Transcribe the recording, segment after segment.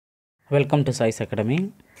Welcome to choice academy.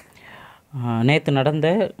 நேற்று நடந்த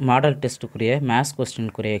model டெஸ்ட்டுக்குரிய maths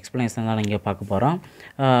கொஸ்டினுக்குரிய explanation தான் இங்கே பார்க்க போகிறோம்.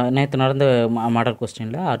 நேற்று நடந்த மாடல்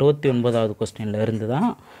கொஸ்டினில் 69வது கொஸ்டினில் இருந்து தான்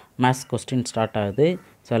மேத்ஸ் கொஸ்டின் ஸ்டார்ட் ஆகுது.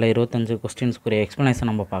 சில 25 கொஸ்டின்ஸ்க்குரிய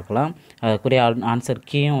எக்ஸ்ப்ளனேஷன் நம்ம பார்க்கலாம். அதுக்குரிய ஆன்சர்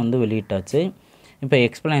கீயும் வந்து வெளியிட்டாச்சு. இப்போ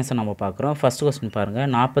எக்ஸ்ப்ளனேஷன் நம்ம பார்க்குறோம். ஃபஸ்ட் கொஸ்டின் பாருங்கள்.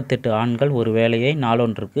 48 ஆண்கள் ஒரு வேலையை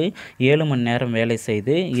நாளொன்றுக்கு 7 மணி நேரம் வேலை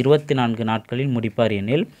செய்து 24 நாட்களில் முடிப்பார்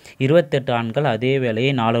எனில் 28 ஆண்கள் அதே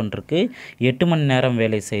வேலையை நாளொன்றுக்கு 8 மணி நேரம்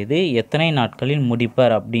வேலை செய்து எத்தனை நாட்களில்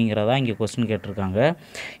முடிப்பார் அப்படிங்கிறதா இங்கே கொஸ்டின் கேட்டிருக்காங்க.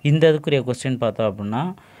 இந்த இதுக்குரிய கொஸ்டின் பார்த்தோம் அப்படின்னா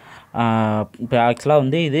இப்போ ஆக்சுவலாக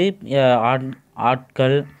வந்து இது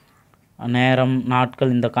ஆட்கள் நேரம்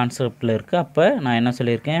நாட்கள் இந்த கான்செப்டில் இருக்குது. அப்போ நான் என்ன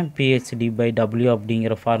சொல்லியிருக்கேன், PhD/W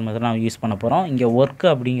அப்படிங்கிற ஃபார்முலா நான் யூஸ் பண்ண போகிறோம். இங்கே ஒர்க்கு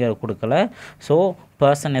அப்படிங்கிற கொடுக்கல. ஸோ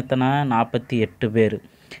பர்சன் எத்தனை, 48 பேர்.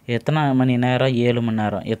 எத்தனை மணி நேரம், 7 மணி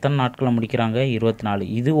நேரம். எத்தனை நாட்களில் முடிக்கிறாங்க,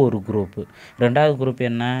 24. இது ஒரு குரூப்பு. ரெண்டாவது குரூப்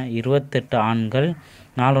என்ன, 28 ஆண்கள்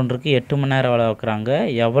நாளொன்றுக்கு 8 மணி நேரம் வேலை வைக்கிறாங்க.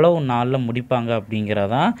 எவ்வளவு நாளில் முடிப்பாங்க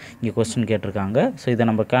அப்படிங்கிறதான் இங்கே கொஸ்டின் கேட்டிருக்காங்க. ஸோ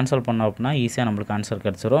இதை நம்ம கேன்சல் பண்ணோம் அப்படின்னா ஈஸியாக நம்மளுக்கு ஆன்சர்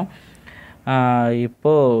கிடச்சிரும்.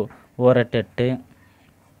 இப்போது 1 8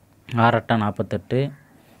 6 8 48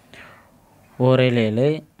 1 7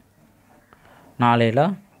 4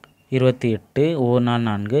 28 1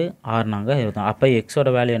 4 6 4 20. அப்போ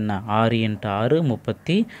எக்ஸோட வேல்யூ என்ன, 6 × 6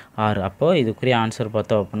 36. அப்போது இதுக்குரிய ஆன்சர்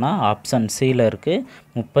பார்த்தோம் அப்படின்னா ஆப்ஷன் சியில் இருக்குது,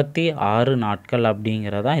 36 நாட்கள்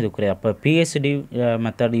அப்படிங்கிறதான் இதுக்குரிய. அப்போ PhD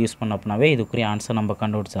மெத்தட் யூஸ் பண்ண அப்படின்னாவே இதுக்குரிய ஆன்சர் நம்ம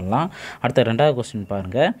கண்டுபிடிச்சிடலாம். அடுத்த ரெண்டாவது கொஸ்டின்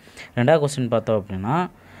பாருங்கள். ரெண்டாவது கொஸ்டின் பார்த்தோம் அப்படின்னா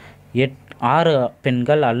 6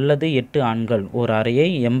 பெண்கள் அல்லது 8 ஆண்கள் ஒரு அறையை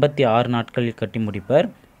 86 நாட்களில் கட்டி முடிப்பர்.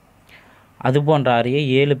 அதுபோன்ற அறையை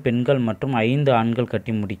 7 பெண்கள் மற்றும் 5 ஆண்கள்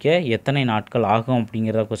கட்டி முடிக்க எத்தனை நாட்கள் ஆகும்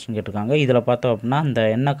அப்படிங்கிறத கொஸ்டின் கேட்டிருக்காங்க. இதில் பார்த்தோம் அப்படின்னா இந்த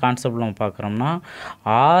என்ன கான்செப்ட் நம்ம பார்க்குறோம்னா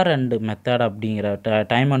ஆர் அண்ட் மெத்தட் அப்படிங்கிற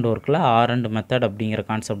டைம் அண்ட் ஒர்க்கில் ஆர் அண்ட் மெத்தட் அப்படிங்கிற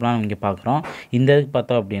கான்செப்ட்லாம் நம்ம இங்கே பார்க்குறோம். இந்த இதுக்கு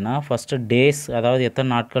பார்த்தோம் அப்படின்னா ஃபஸ்ட்டு டேஸ், அதாவது எத்தனை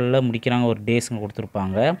நாட்களில் முடிக்கிறாங்க ஒரு டேஸ்ங்க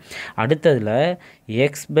கொடுத்துருப்பாங்க. அடுத்ததில்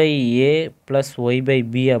x/a +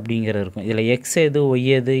 y/b அப்படிங்கிறது இருக்கும். இதில் எக்ஸ் எது, ஒய்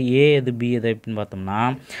எது, ஏ எது, பி எது அப்படின்னு பார்த்தோம்னா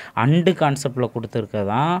அண்டு கான்செப்டில்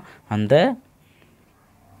கொடுத்துருக்கதான் அந்த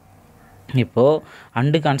இப்போது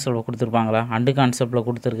அண்டு கான்செப்டில் கொடுத்துருப்பாங்களா, அண்டு கான்செப்டில்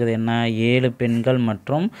கொடுத்துருக்குது என்ன, 7 பெண்கள்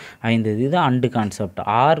மற்றும் 5. இது அண்டு கான்செப்ட்.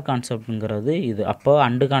 ஆர் கான்செப்ட்டுங்கிறது இது. அப்போ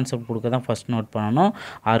அண்டு கான்செப்ட் கொடுக்க தான் ஃபஸ்ட் நோட் பண்ணணும்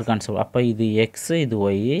ஆர் கான்செப்ட். அப்போ இது எக்ஸு, இது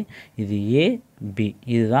ஒய், இது ஏ, பி.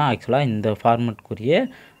 இதுதான் ஆக்சுவலாக இந்த ஃபார்மெட்டுக்குரிய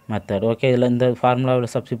மெத்தட். ஓகே, இதில் இந்த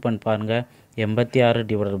ஃபார்முலாவில் சப்ஸ்டிட் பண்ணி பாருங்கள்.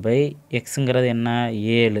 86/x என்ன,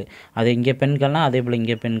 7. அது இங்கே பெண்கள்னால் அதே போல்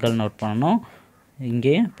இங்கே பெண்கள் நோட் பண்ணணும்,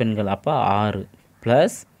 இங்கே பெண்கள். அப்போ 6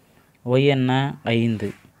 ப்ளஸ் ஒய் என்ன, 5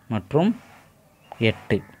 மற்றும்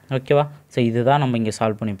 8. ஓகேவா? ஸோ இதுதான் நம்ம இங்கே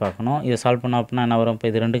சால்வ் பண்ணி பார்க்கணும். இதை சால்வ் பண்ணோம் அப்படின்னா என்ன வரும், இப்போ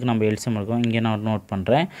இது ரெண்டுக்கு நம்ம எல்சியம் இருக்கும். இங்கே நான் நோட்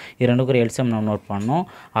பண்ணுறேன். இது ரெண்டுக்கு ஒரு எல்சியம் நம்ம நோட் பண்ணணும்.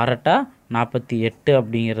 6 48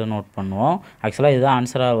 அப்படிங்கிறத நோட் பண்ணுவோம். ஆக்சுவலாக இதுதான்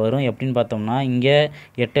ஆன்சராக வரும். எப்படின்னு பார்த்தோம்னா இங்கே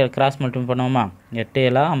 8 கிராஸ் மல்டிபிள் பண்ணுவோமா, 8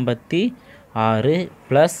 56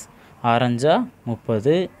 ப்ளஸ் 6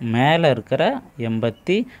 30 மேலே இருக்கிற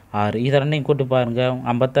 86. இதை ரெண்டையும் கூட்டி பாருங்கள்.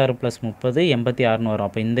 56 + 30 86ன்னு வரும்.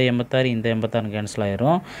 அப்போ இந்த 86 இந்த 86 கேன்சல்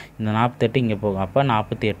ஆயிரும். இந்த 48 இங்கே போகும். அப்போ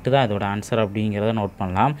 48 தான் இதோட ஆன்சர் அப்படிங்கிறத நோட்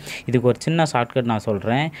பண்ணலாம். இதுக்கு ஒரு சின்ன ஷார்ட்கட் நான்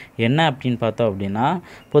சொல்கிறேன். என்ன அப்படின்னு பார்த்தோம் அப்படின்னா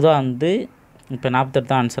பொதுவாக வந்து இப்போ 48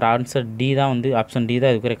 தான் ஆன்சர் டி தான் வந்து ஆப்ஷன் டி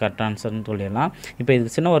தான் இதுக்குரிய கரெக்ட் ஆன்சர்னு சொல்லிடலாம். இப்போ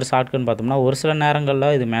இதுக்கு சின்ன ஒரு ஷார்ட்கட் பார்த்தோம்னா ஒரு சில நேரங்களில்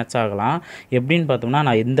இது மேட்ச் ஆகலாம். எப்படின்னு பார்த்தோம்னா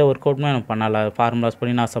நான் எந்த ஒர்க் அவுட்டுமே நான் பண்ணலை, ஃபார்முலாஸ்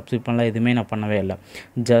பண்ணி நான் சப்ஸ்டிட் பண்ணல, எதுவுமே நான் பண்ணவே இல்லை.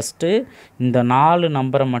 ஜஸ்ட்டு இந்த 4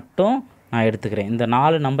 நம்பரை மட்டும் நான் எடுத்துக்கிறேன். இந்த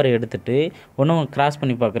 4 நம்பரை எடுத்துகிட்டு ஒன்றும் கிராஸ்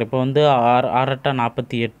பண்ணி பார்க்குறேன். இப்போ வந்து 6 8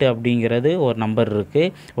 48 அப்படிங்கிறது ஒரு நம்பர்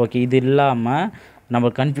இருக்குது. ஓகே, இது இல்லாமல்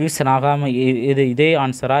நம்ம கன்ஃபியூஷன் ஆகாமல் இதே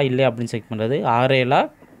ஆன்சரா இல்லை அப்படின்னு செக் பண்ணுறது. 6 7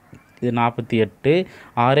 இது 48,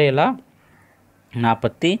 6 7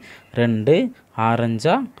 42, 6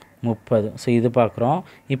 5 30. ஸோ இது பார்க்குறோம்.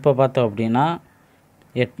 இப்போ பார்த்தோம் அப்படின்னா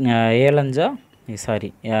 8 7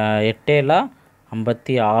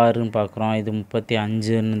 56ன்னு பார்க்குறோம். இது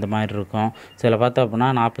 35ன்னு இந்த மாதிரி இருக்கும். ஸோ இதில் பார்த்தோம் அப்படின்னா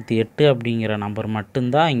 48 அப்படிங்கிற நம்பர்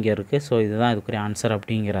மட்டும்தான் இங்கே இருக்குது. ஸோ இதுதான் இதுக்குரிய ஆன்சர்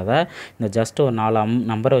அப்படிங்கிறத இந்த ஜஸ்ட் ஒரு 4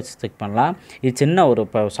 நம்பரை வச்சு செக் பண்ணலாம். இது சின்ன ஒரு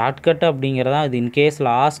இப்போ ஷார்ட்கட் அப்படிங்கிறதா. இது இன்கேஸ்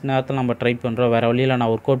லாஸ்ட் நேரத்தில் நம்ம ட்ரை பண்ணுறோம், வேறு வழியில்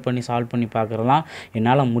நான் ஒர்க் அவுட் பண்ணி சால்வ் பண்ணி பார்க்குறலாம்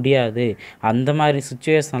என்னால் முடியாது, அந்த மாதிரி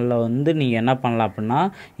சுச்சுவேஷனில் வந்து நீங்கள் என்ன பண்ணலாம் அப்படின்னா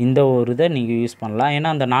இந்த ஒரு இதை நீங்கள் யூஸ் பண்ணலாம்.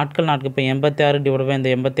 ஏன்னா அந்த நாட்கள் இப்போ 86 டிவைட் பை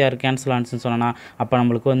இந்த 86 கேன்சல் ஆன்சர்னு சொன்னால் அப்போ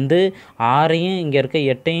நம்மளுக்கு வந்து 6ஐயும் இங்கே இருக்க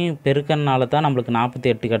 8ஐயும் பெருக்கனால தான் நம்மளுக்கு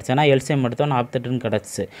 48 கிடச்சி. ஏன்னா எல்சிஎம் எடுத்தோம் 48ன்னு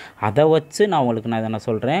கிடச்சி. அதை வச்சு நான் உங்களுக்கு நான் இதை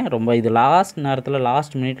சொல்கிறேன். ரொம்ப இது லாஸ்ட் நேரத்தில்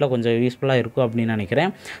லாஸ்ட் மினிட்டில் கொஞ்சம் யூஸ்ஃபுல்லாக இருக்கும் அப்படின்னு நினைக்கிறேன்.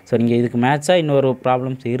 ஸோ நீங்கள் இதுக்கு மேட்சாக இன்னொரு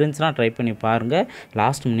ப்ராப்ளம்ஸ் இருந்துச்சுன்னா ட்ரை பண்ணி பாருங்கள்.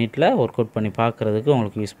 லாஸ்ட் மினிட்டில் ஒர்க் அவுட் பண்ணி பார்க்குறதுக்கு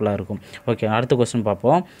உங்களுக்கு யூஸ்ஃபுல்லாக இருக்கும். ஓகே, அடுத்த கொஸ்டின்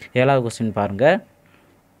பார்ப்போம். 7வது கொஸ்டின் பாருங்கள்.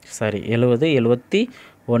 சாரி 71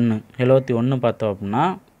 பார்த்தோம் அப்படின்னா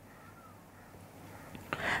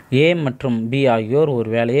ஏ மற்றும் பி ஆகியோர் ஒரு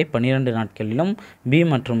வேலையை 12 நாட்களிலும் பி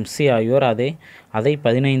மற்றும் சி ஆகியோர் அதை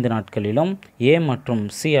 15 நாட்களிலும் ஏ மற்றும்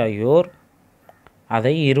சி ஆகியோர்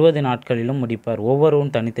அதை 20 நாட்களிலும் முடிப்பார்.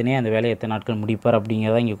 ஒவ்வொருவரும் தனித்தனியாக அந்த வேலையை எத்தனை நாட்கள் முடிப்பார்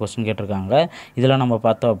அப்படிங்கிறத இங்கே கொஸ்டின் கேட்டிருக்காங்க. இதில் நம்ம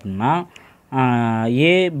பார்த்தோம் அப்படின்னா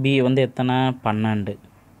ஏபி வந்து எத்தனை 12,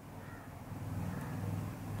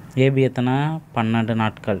 ஏபி எத்தனை 12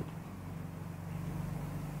 நாட்கள்,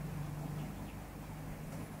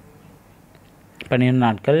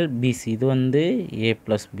 பிசி இது வந்து ஏ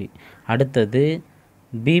ப்ளஸ் பி. அடுத்தது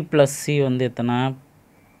பி ப்ளஸ் சி வந்து எத்தனை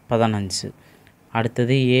 15.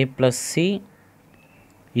 அடுத்தது ஏ ப்ளஸ் சி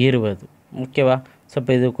 20. ஓகேவா? ஸோ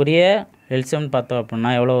இப்போ இதுக்குரிய எல்சிஎம் பார்த்தோம்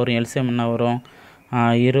அப்படின்னா எவ்வளோ வரும்? எல்சிஎம் என்ன வரும்?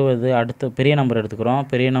 20. அடுத்து பெரிய நம்பர் எடுத்துக்கிறோம்.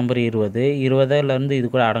 பெரிய நம்பர் 20. 20லேருந்து இது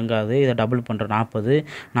கூட அடங்காது. இதை டபுள் பண்ணுறோம் 40.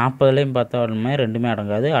 40லேயும் பார்த்தோம்னா ரெண்டுமே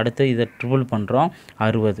அடங்காது. அடுத்து இதை ட்ரிபிள் பண்ணுறோம்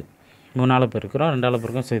 60. 3ஆல் பெருக்கிறோம், 2ஆல்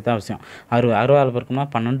பெருக்கிறோம். ஸோ இதுதான் விஷயம். 60ஆல் பெருக்கணும்னா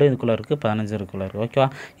 12 இதுக்குள்ளே இருக்குது, 15 இதுக்குள்ளே இருக்குது. ஓகேவா?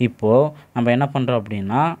 இப்போது நம்ம என்ன பண்ணுறோம்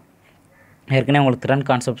அப்படின்னா ஏற்கனவே உங்களுக்கு திறன்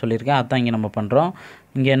கான்செப்ட் சொல்லியிருக்கேன். அதுதான் இங்கே நம்ம பண்ணுறோம்.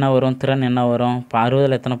 இங்கே என்ன வரும்? திறன் என்ன வரும்? இப்போ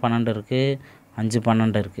 60ல் எத்தனை 12 இருக்குது? 5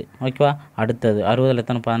 12 இருக்குது. ஓகேவா? அடுத்தது 60ல்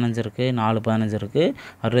எத்தனை 15 இருக்குது? 4 15 இருக்குது.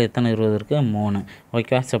 60ல் எத்தனை 20 இருக்குது? 3.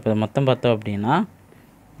 ஓகேவா? ஸோ இப்போ மொத்தம் பார்த்தோம் அப்படின்னா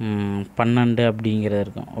 12 அப்படிங்கிறது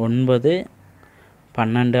இருக்கும். 9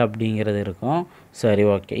 12 அப்படிங்கிறது இருக்கும். சரி,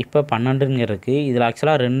 ஓகே. இப்போ 12ங்கிறதுக்கு இதில்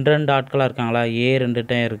ஆக்சுவலாக 2 ஆட்களாக இருக்காங்களா? ஏ 2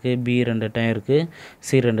 டைம் இருக்குது, பி 2 டைம் இருக்குது,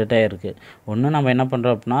 சி 2 டைம் இருக்குது. ஒன்று நம்ம என்ன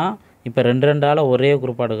பண்ணுறோம் அப்படின்னா இப்போ 2 ஒரே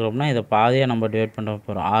குரூப்பாக எடுக்கிறோம்னா இதை பாதியாக நம்ம டிவைட் பண்ண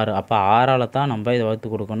போகிறோம் 6. அப்போ 6ஆல் தான் நம்ம இதை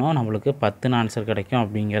வகுத்து கொடுக்கணும். நம்மளுக்கு 10 ஆன்சர் கிடைக்கும்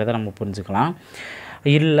அப்படிங்கிறத நம்ம புரிஞ்சுக்கலாம்.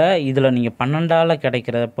 இல்லை இதில் நீங்கள் 12ஆல்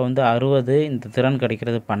கிடைக்கிறது இப்போ வந்து 60, இந்த திறன்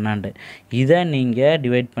கிடைக்கிறது 12. இதை நீங்கள்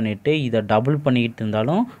டிவைட் பண்ணிவிட்டு இதை டபுள் பண்ணிக்கிட்டு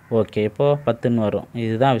இருந்தாலும் ஓகே. இப்போது 10ன்னு வரும்.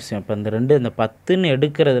 இதுதான் விஷயம். இப்போ இந்த 10ன்னு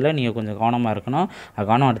எடுக்கிறதுல நீங்கள் கொஞ்சம் கவனமாக இருக்கணும். அது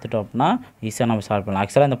கவனம் எடுத்துட்டோம் அப்படின்னா ஈஸியாக நம்ம சால்வ் பண்ணலாம்.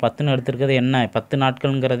 ஆக்சுவலாக இந்த 10ன்னு எடுத்துருக்கிறது என்ன? 10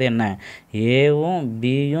 நாட்கள்ங்கிறது என்ன? ஏவும்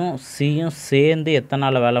பியும் சியும் சேர்ந்து எத்தனை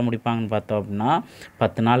நாளில் வேலை முடிப்பாங்கன்னு பார்த்தோம் அப்படின்னா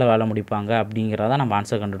 10 நாளில் வேலை முடிப்பாங்க அப்படிங்கிறத நம்ம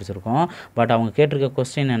ஆன்சர் கண்டுபிடிச்சிருக்கோம். பட் அவங்க கேட்டிருக்க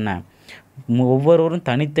கொஸ்டின் என்ன? ஒவ்வொருவரும்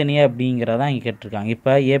தனித்தனியாக அப்படிங்கிறதான் இங்கே கேட்டிருக்காங்க.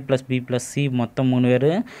 இப்போ ஏ ப்ளஸ் பி ப்ளஸ் சி மொத்தம் 3 பேர்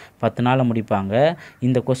 10 நாளில் முடிப்பாங்க.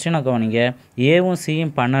 இந்த கொஸ்டினை கவனிங்க. ஏவும்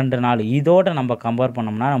சியும் 12 நாள். இதோடு நம்ம கம்பேர்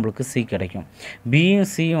பண்ணோம்னா நம்மளுக்கு சி கிடைக்கும். பியும்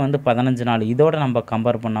சியும் வந்து 15 நாள். இதோடு நம்ம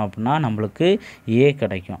கம்பேர் பண்ணோம் அப்படின்னா நம்மளுக்கு ஏ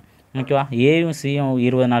கிடைக்கும். ஓகேவா? ஏயும் சியும்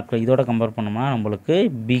 20 நாட்கள். இதோட கம்பேர் பண்ணோம்னா நம்மளுக்கு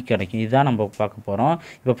பி கிடைக்கும். இதுதான் நம்ம பார்க்க போகிறோம்.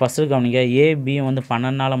 இப்போ ஃபஸ்ட்டு கவனிங்க. ஏ பியும் வந்து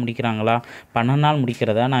 12 நாளில் முடிக்கிறாங்களா? 12 நாள்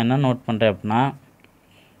முடிக்கிறத நான் என்ன நோட் பண்ணுறேன் அப்படின்னா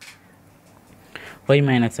ஒய்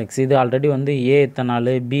மைனஸ் எக்ஸ். இது ஆல்ரெடி வந்து ஏ இத்தனை நாள்,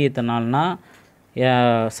 பி இத்தனை நாள்னா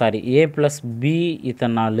ஏ ப்ளஸ் பி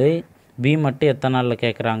இத்தனை நாள், பி மட்டும் எத்தனை நாளில்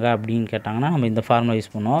கேட்குறாங்க அப்படின்னு கேட்டாங்கன்னா நம்ம இந்த ஃபார்முலா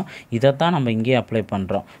யூஸ் பண்ணுவோம். இதைத்தான் நம்ம இங்கேயே அப்ளை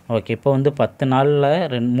பண்ணுறோம். ஓகே, இப்போ வந்து 10 நாளில்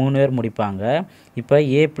 3 பேர் முடிப்பாங்க. இப்போ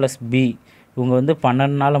ஏ ப்ளஸ் பி இவங்க வந்து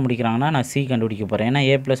 12 நாளில் முடிக்கிறாங்கன்னா நான் சி கண்டுபிடிக்க போகிறேன். ஏன்னா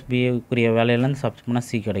ஏ ப்ளஸ் பிக்குரிய வேலையிலேருந்து சப்ஸ்ட் பண்ணால்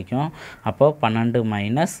சி கிடைக்கும். அப்போ 12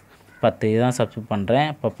 மைனஸ் 10 இதுதான் சப்ஸ்டியூட் பண்ணுறேன்.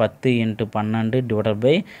 இப்போ 10 × 12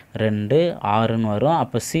 / 2 6ன்னு வரும்.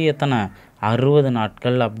 அப்போ சி எத்தனை? 60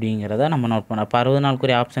 நாட்கள் அப்படிங்கிறத நம்ம நோட் பண்ணோம். அப்போ 60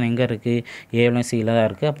 நாளுக்குரிய ஆப்ஷன் எங்கே இருக்குது? ஏவிலும் சியில் தான்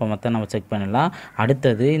இருக்குது. அப்போ மொத்தம் நம்ம செக் பண்ணிடலாம்.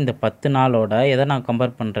 அடுத்தது இந்த 10 நாளோட எதை நான்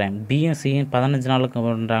கம்பேர் பண்ணுறேன்? பியும் சியும் 15 நாளில்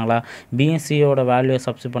கம்பேர் பண்ணுறாங்களா? பியும் சியோட வேல்யூ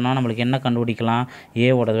சப்ஸ்டியூட் பண்ணால் நம்மளுக்கு என்ன கண்டுபிடிக்கலாம்?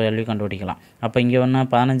 ஏவோட வேல்யூ கண்டுபிடிக்கலாம். அப்போ இங்கே ஒன்று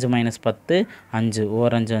 15 - 10 5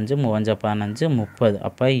 ஓர் 5 5 3 15 30.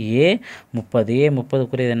 அப்போ ஏ 30. ஏ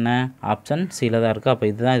 30க்குரியது என்ன? ஆப்ஷன் சியில் தான் இருக்குது. அப்போ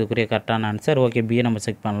இதுதான் இதுக்குரிய கரெக்டான ஆன்சர். ஓகே, பியை நம்ம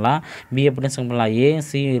செக் பண்ணலாம். பி எப்படி செக் பண்ணலாம்? ஏயும்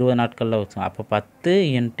சியும் 20 நாட்களில் அப்போ 10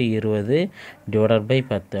 × 20 /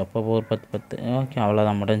 10. அப்போ ஒரு 10 10. ஓகே,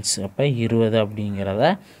 அவ்வளோதான் முடிஞ்சு. அப்போ 20 அப்படிங்கிறத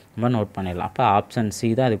நம்ம நோட் பண்ணிடலாம். அப்போ ஆப்ஷன் சி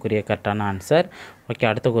தான் அதுக்குரிய கரெக்டான ஆன்சர். ஓகே,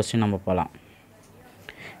 அடுத்த கொஸ்டின் நம்ம போகலாம்.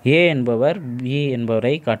 ஏ என்பவர் பி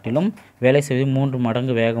என்பவரை காட்டிலும் வேலை செய்து 3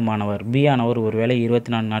 மடங்கு வேகமானவர். பி ஆனவர் ஒரு வேலை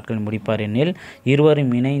 24 நாட்கள் முடிப்பார் எனில்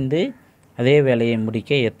இருவரும் இணைந்து அதே வேலையை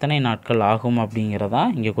முடிக்க எத்தனை நாட்கள் ஆகும் அப்படிங்கிறதா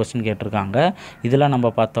இங்கே கொஸ்டின் கேட்டிருக்காங்க. இதில்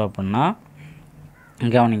நம்ம பார்த்தோம் அப்படின்னா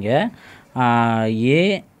கவனிங்க. ஏ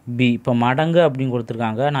பி. இப்போ மடங்கு அப்படின்னு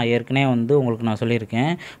கொடுத்துருக்காங்க. நான் ஏற்கனவே உங்களுக்கு நான்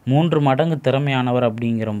சொல்லியிருக்கேன், 3 மடங்கு திறமையானவர்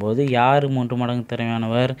அப்படிங்கிறபோது யார் 3 மடங்கு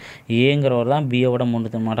திறமையானவர்? ஏங்கிறவர் தான் பியோட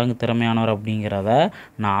 3 மடங்கு திறமையானவர் அப்படிங்கிறத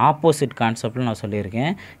நான் ஆப்போசிட் கான்செப்டில் நான்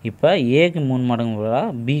சொல்லியிருக்கேன். இப்போ ஏக்கு 3 மடங்கு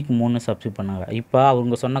பிக்கு 3 சப்ஸ்டிட் பண்ணாங்க. இப்போ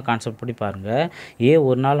அவங்க சொன்ன கான்செப்ட் படி பாருங்கள், ஏ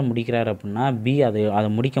ஒரு நாள் முடிக்கிறார் அப்படின்னா பி அதை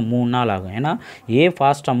முடிக்க 3 நாள் ஆகும். ஏன்னா ஏ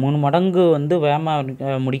ஃபாஸ்ட்டாக 3 மடங்கு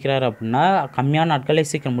வேகமாக முடிக்கிறாரு அப்படின்னா கம்மியான நாட்களே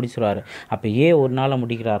சீக்கிரம் முடிச்சிருவார். அப்போ ஏ ஒரு நாளில்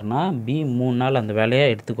முடிக்கிறாருன்னா பி 3 நாள் அந்த வேலையை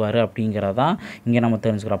எடுத்துக்குவார் அப்படிங்கிறதான் இங்கே நம்ம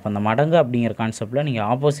தெரிஞ்சுக்கிறோம். அப்போ அந்த மடங்கு அப்படிங்கிற கான்செப்டில் நீங்கள்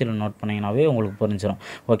ஆப்போசிட்டில் நோட் பண்ணிங்கனாவே உங்களுக்கு புரிஞ்சிடும்.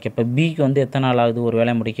 ஓகே, இப்போ பிக்கு எத்தனை நாள் ஆகுது ஒரு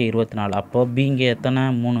வேலையை முடிக்க? 24. அப்போ பி இங்கே எத்தனை?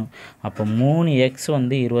 3. அப்போ 3x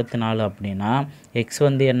 24 அப்படின்னா எக்ஸ்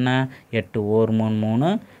என்ன? 8. 1 3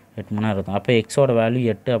 3 8 மணி நேரம் இருக்கும். அப்போ எக்ஸோட வேல்யூ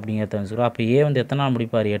 8 அப்படிங்கிறத தெரிஞ்சுக்கிறோம். அப்போ ஏ எத்தனை நாள்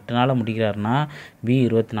முடிப்பார்? 8 நாள் முடிக்கிறாருன்னா பி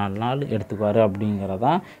 24 நாள் எடுத்துக்குவார்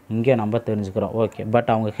அப்படிங்கிறதான் இங்கே நம்ம தெரிஞ்சுக்கிறோம். ஓகே,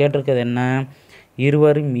 பட் அவங்க கேட்டிருக்கிறது என்ன?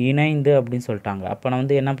 இருவரும் இணைந்து அப்படின்னு சொல்லிட்டாங்க. அப்போ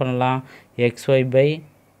நான் என்ன பண்ணலாம்? xy by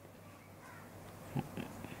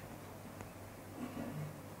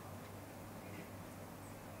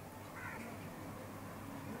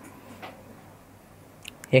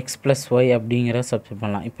X plus Y அப்படிங்கிற சப்ஸ்டிட்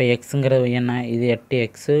பண்ணலாம். இப்போ எக்ஸுங்கிற ஒய் என்ன? இது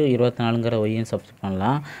 8x 24ங்கிற ஒய்யும் சப்ஸ்டிட்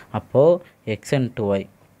பண்ணலாம். அப்போது X into Y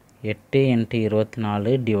 8 ×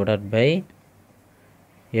 24 divided by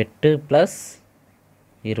 8 +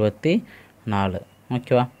 24.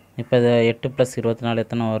 ஓகேவா? இப்போ இது 8 + 24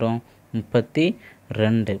 எத்தனை வரும்?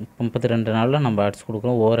 32. 32 நாளில் நம்ம அடிச்சு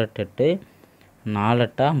கொடுக்குறோம். 1 8 8 4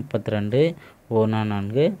 8 32 1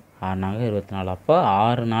 4 6 24. அப்போ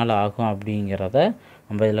 6 நாள் ஆகும் அப்படிங்கிறத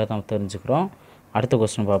நம்ம இதில் தான் தெரிஞ்சுக்கிறோம். அடுத்த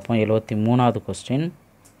கொஸ்டின் பார்ப்போம். 73வது கொஸ்டின்.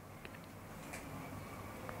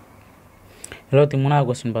 73வது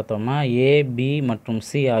கொஸ்டின் பார்த்தோம்னா, ஏ பி மற்றும்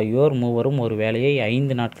சி ஆகியோர் மூவரும் ஒரு வேலையை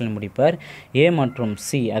 5 நாட்களில் முடிப்பார். ஏ மற்றும்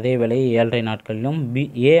சி அதே வேலையை 7.5 நாட்களிலும்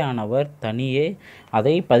ஏ ஆனவர் தனியே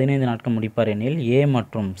அதை 15 நாட்கள் முடிப்பார் எனில் ஏ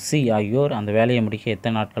மற்றும் சி ஆகியோர் அந்த வேலையை முடிக்க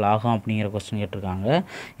எத்தனை நாட்கள் ஆகும் அப்படிங்கிற கொஸ்டின் கேட்டிருக்காங்க.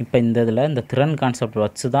 இப்போ இந்த இதில் இந்த திறன் கான்செப்ட்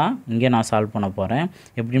வச்சு தான் இங்கே நான் சால்வ் பண்ண போகிறேன்.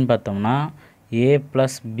 எப்படின்னு பார்த்தோம்னா, ஏ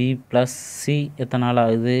ப்ளஸ் பி ப்ளஸ் சி எத்தனை நாள்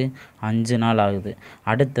ஆகுது? 5 நாள் ஆகுது.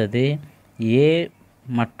 அடுத்தது ஏ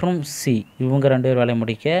மற்றும் சி இவங்க 2 பேர் வேலையை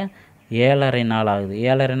முடிக்க 7.5 நாள் ஆகுது.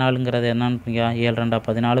 7.5 நாளுங்கிறது என்னன்னு 7 2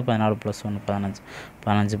 14 14 + 1 15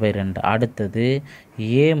 15/2. அடுத்தது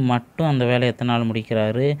ஏ மட்டும் அந்த வேலையை எத்தனை நாள்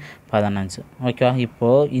முடிக்கிறாரு? 15. ஓகேவா?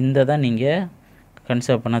 இப்போது இந்த தான் நீங்கள்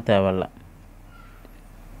கன்சிடர் பண்ண தேவையில்ல.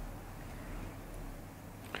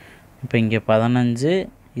 இப்போ இங்கே 15,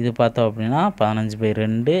 இது பார்த்தோம் அப்படின்னா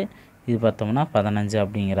 15/2, இது பார்த்தோம்னா 15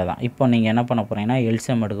 அப்படிங்கிறதான். இப்போ நீங்கள் என்ன பண்ண போகிறீங்கன்னா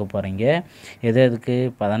எல்சிஎம் எடுக்க போகிறீங்க. எதுக்கு?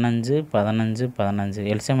 15 15 15.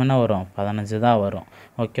 எல்சிஎம் என்ன வரும்? 15 தான் வரும்.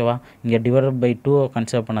 ஓகேவா? இங்கே டிவைடட் பை 2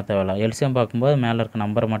 கன்சிடர் பண்ண தேவையில்ல. எல்சிஎம் பார்க்கும்போது மேலே இருக்க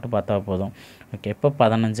நம்பரை மட்டும் பார்த்தா போதும். ஓகே, இப்போ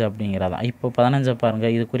 15 அப்படிங்கிறதான். இப்போ 15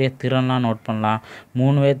 பாருங்கள், இதுக்குரிய திறன்லாம் நோட் பண்ணலாம்.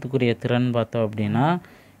 3 பேர்த்துக்குரிய திறன் பார்த்தோம் அப்படின்னா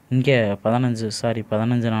இங்கே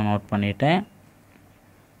 15 நான் நோட் பண்ணிட்டேன்.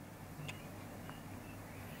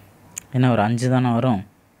 என்ன ஒரு 5 தானே வரும்?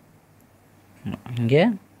 இங்கே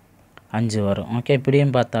 5 வரும். ஓகே,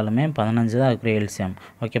 இப்படியும் பார்த்தாலுமே 15 தான் அதுக்குரிய எல்சிஎம்.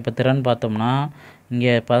 ஓகே, இப்போ திறன் பார்த்தோம்னா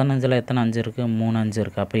இங்கே 15ல் எத்தனை 5 இருக்குது? 3 5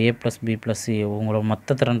 இருக்குது. அப்போ ஏ ப்ளஸ் பி ப்ளஸ் சி உங்களோட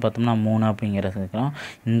மொத்த திறன் பார்த்தோம்னா 3 அப்படிங்கிறது இருக்கிறோம்.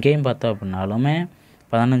 இங்கேயும் பார்த்தோம் அப்படின்னாலுமே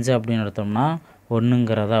 15 அப்படின்னு எடுத்தோம்னா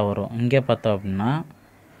 1ங்கிறதா வரும். இங்கே பார்த்தோம் அப்படின்னா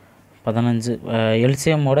 15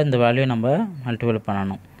 எல்சிஎம்மோட இந்த வேல்யூ நம்ம மல்டிபிள்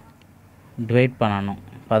பண்ணணும், டிவைட் பண்ணணும்.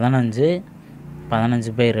 15/2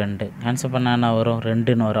 ஆன்சர் பண்ணால் என்ன வரும்?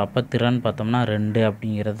 2ன்னு வரும். அப்போ திறன் பார்த்தோம்னா 2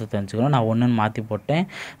 அப்படிங்கிறத தெரிஞ்சுக்கணும். நான் 1ன்னு மாற்றி போட்டேன்,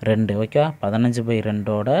 2. ஓகே,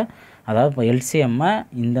 15/2 அதாவது எல்சிஎம்மை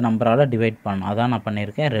இந்த நம்பரால் டிவைட் பண்ணணும். அதான் நான்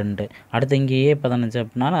பண்ணியிருக்கேன், 2. அடுத்து இங்கே ஏ 15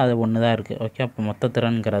 அப்படின்னாலும் அது 1 தான் இருக்குது. ஓகே, அப்போ மொத்த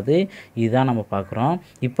திறன்கிறது இதுதான் நம்ம பார்க்குறோம்.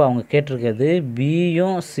 இப்போ அவங்க கேட்டிருக்கிறது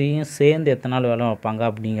பியும் சியும் சேர்ந்து எத்தனை நாள் வேலை வைப்பாங்க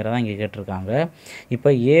அப்படிங்கிறதான் இங்கே கேட்டிருக்காங்க.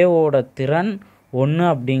 இப்போ ஏவோட திறன் 1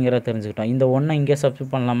 அப்படிங்கிறத தெரிஞ்சுக்கிட்டோம். இந்த 1 இங்கே சப்ஸ்டிட்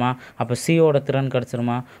பண்ணலாமா? அப்போ சியோட திறன்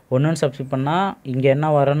கிடச்சிருமா? 1ன்னு சப்ஸ்டிட் பண்ணால் இங்கே என்ன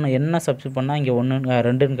வரணும்? என்ன சப்ஸ்டிட் பண்ணால் இங்கே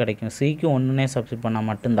 2ன்னு கிடைக்கும். சிக்கு 1ன்னே சப்ஸ்டிட் பண்ணால்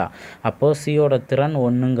மட்டும்தான். அப்போது சியோட திறன்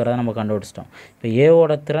 1ங்கிறத நம்ம கண்டுபிடிச்சிட்டோம். இப்போ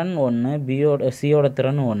ஏவோட திறன் 1, சியோட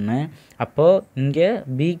திறன் 1. அப்போது இங்கே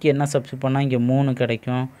பிக்கு என்ன சப்ஸ்டிட் பண்ணால் இங்கே 3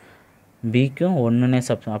 கிடைக்கும். பிக்கும் 1ன்னே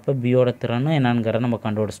சப்ஸ்டிட். அப்போ பியோட திறன் என்னங்கிறத நம்ம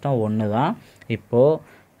கண்டுபிடிச்சிட்டோம், 1 தான்.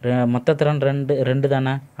 இப்போது மொத்த திறன் 2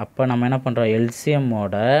 தானே. அப்போ நம்ம என்ன பண்ணுறோம்?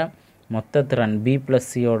 எல்சிஎம்மோட மொத்த திறன் பி ப்ளஸ்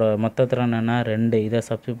சியோட மொத்த திறன் என்ன? 2. இதை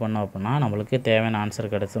சப்ஸ்டிட் பண்ணோம் அப்படின்னா நம்மளுக்கு தேவையான ஆன்சர்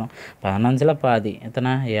கிடச்சிரும். 15ல் பாதி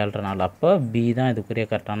எத்தனை? 7.5 நாள். அப்போ பி தான் இதுக்குரிய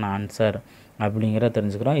கரெக்டான ஆன்சர் அப்படிங்கிறத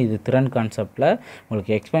தெரிஞ்சுக்கிறோம். இது திறன் கான்செப்டில்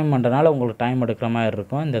உங்களுக்கு எக்ஸ்பிளைன் பண்ணுறதுனால உங்களுக்கு டைம் எடுக்கிற மாதிரி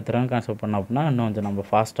இருக்கும். இந்த திறன் கான்செப்ட் பண்ணோம் அப்படின்னா இன்னும் கொஞ்சம் நம்ம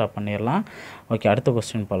ஃபாஸ்ட்டாக பண்ணிடலாம். ஓகே, அடுத்த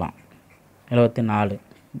கொஸ்டின் போகலாம். 74.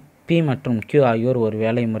 P மற்றும் Q ஆகியோர் ஒரு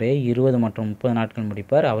வேலை முறையை 20 மற்றும் 30 நாட்கள்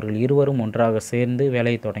முடிப்பார். அவர்கள் இருவரும் ஒன்றாக சேர்ந்து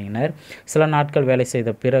வேலையை தொடங்கினர். சில நாட்கள் வேலை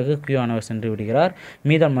செய்த பிறகு Q ஆனவர் சென்று விடுகிறார்.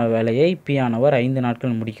 மீதம் வேலையை P ஆனவர் 5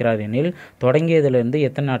 நாட்கள் முடிக்கிறார் எனில் தொடங்கியதிலிருந்து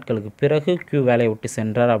எத்தனை நாட்களுக்கு பிறகு Q வேலையை விட்டு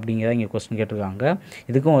சென்றார் அப்படிங்கிறத இங்கே கொஸ்டின் கேட்டிருக்காங்க.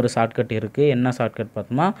 இதுக்கும் ஒரு ஷார்ட்கட் இருக்குது. என்ன ஷார்ட்கட்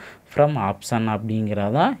பார்த்தோம்னா ஃப்ரம் ஆப்ஷன்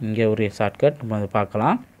அப்படிங்கிறதான் இங்கே ஒரு ஷார்ட்கட் நம்ம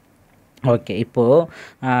பார்க்கலாம். ஓகே, இப்போது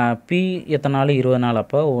P எத்தனை நாள் 20 நாள்,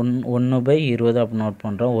 அப்போ 1/20 அப்படின்னு நோட்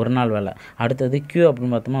பண்ணுறோம், ஒரு நாள் வேலை. அடுத்தது Q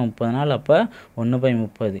அப்படின்னு பார்த்தோம்னா 30 நாள், அப்போ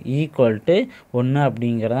 1/30 ஈக்குவல் டு 1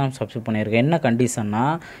 அப்படிங்கிறத நம்ம சப்ஸ்டியூட் பண்ணியிருக்கேன். என்ன கண்டிஷன்னா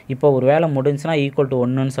இப்போ ஒரு வேலை முடிஞ்சுன்னா ஈக்குவல் டு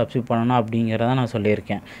 1ன்னு சப்ஸ்டியூட் பண்ணணும் அப்படிங்கிறத நான்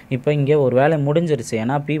சொல்லியிருக்கேன். இப்போ இங்கே ஒரு வேலை முடிஞ்சிருச்சு,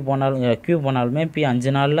 ஏன்னா Q போனாலுமே P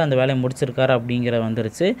 5 நாளில் அந்த வேலையை முடிச்சிருக்காரு அப்படிங்கிற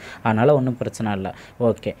வந்துருச்சு, அதனால் ஒன்றும் பிரச்சனை இல்லை.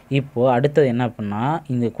 ஓகே, இப்போது அடுத்தது என்ன பண்ணால்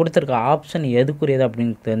இங்கே கொடுத்துருக்க ஆப்ஷன் எதுக்குரியது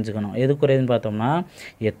அப்படின்னு தெரிஞ்சுக்கணும். எதுக்குரியதுன்னு பார்த்தோம்னா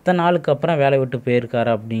எத்தனை நாளுக்கு அப்புறம் வேலை விட்டு போயிருக்காரு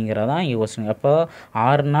அப்படிங்கிறதான் இங்கே கொஸ்டின். அப்போ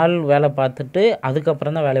 6 நாள் வேலை பார்த்துட்டு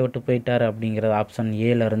அதுக்கப்புறம் தான் வேலை விட்டு போயிட்டார் அப்படிங்கிறது ஆப்ஷன்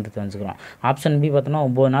ஏலேருந்து தெரிஞ்சுக்கிறோம். ஆப்ஷன் பி பார்த்தோம்னா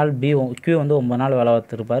 9 நாள், Q வந்து 9 நாள் வேலை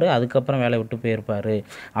பார்த்துருப்பாரு, அதுக்கப்புறம் வேலை விட்டு போயிருப்பார்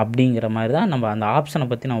அப்படிங்கிற மாதிரி தான் நம்ம அந்த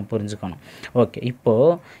ஆப்ஷனை பற்றி நம்ம புரிஞ்சுக்கணும். ஓகே,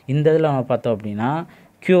 இப்போது இந்த இதில் நம்ம பார்த்தோம் அப்படின்னா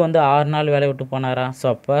Q வந்து 6 நாள் வேலையை விட்டு போனாரா? ஸோ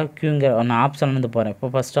அப்போ Qங்கிற நான் ஆப்ஷன்லேருந்து போகிறேன். இப்போ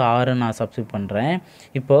ஃபஸ்ட்டு 6 நான் சப்ஸ்டியூட் பண்ணுறேன்.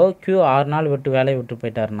 இப்போது Q 6 நாள் வேலையை விட்டு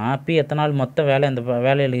போயிட்டாருன்னா P எத்தனை நாள் மொத்த வேலை அந்த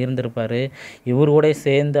வேலையில் இருந்திருப்பார்? இவர் கூட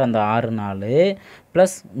சேர்ந்து அந்த 6 நாள்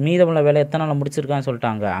ப்ளஸ் மீதமுள்ள வேலை எத்தனை நாள் முடிச்சிருக்கான்னு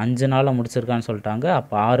சொல்லிட்டாங்க, 5 நாளில் முடிச்சிருக்கான்னு சொல்லிட்டாங்க.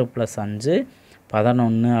 அப்போ 6 + 5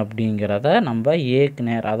 11 அப்படிங்கிறத நம்ம ஏக்கு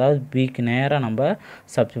நேரம், அதாவது பிக்கு நேராக நம்ம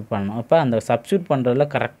சப்ஸ்டியூட் பண்ணணும். அப்போ அந்த சப்ஸ்டியூட் பண்ணுறதுல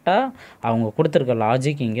கரெக்டாக அவங்க கொடுத்துருக்க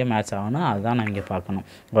லாஜிக் இங்கே மேட்ச் ஆகணும், அதுதான் நான் இங்கே பார்க்கணும்.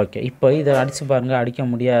 ஓகே, இப்போ இதை அடித்து பாருங்கள், அடிக்க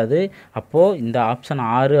முடியாது. அப்போது இந்த ஆப்ஷன்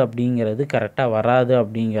 6 அப்படிங்கிறது கரெக்டாக வராது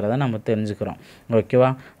அப்படிங்கிறத நம்ம தெரிஞ்சுக்கிறோம். ஓகேவா?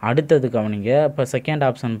 அடுத்தது கவனிங்க. இப்போ செகண்ட்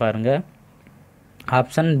ஆப்ஷன் பாருங்கள்,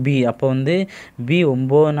 ஆப்ஷன் பி. அப்போ வந்து பி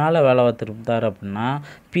 9 நாள் வேலை பார்த்துருப்பார் அப்படின்னா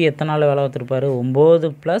P எத்தனை நாள் வேலை பார்த்துருப்பார்?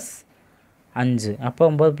 9 + 5. அப்போ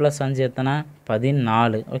 9 + 5 எத்தனை?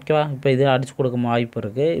 14. ஓகேவா? இப்போ இது அடித்து கொடுக்க வாய்ப்பு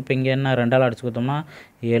இருக்குது. இப்போ இங்கே என்ன 2ஆல் அடித்து கொடுத்தோம்னா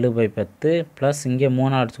 7/10 ப்ளஸ் இங்கே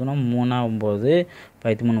 3ஆல் அடிச்சுக்கணும், 3 9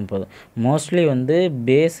 13 30. மோஸ்ட்லி வந்து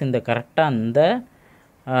பேஸ் இந்த கரெக்டாக அந்த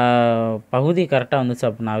பகுதி கரெக்டாக வந்துச்சு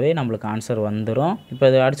அப்படின்னாவே நம்மளுக்கு ஆன்சர் வந்துடும். இப்போ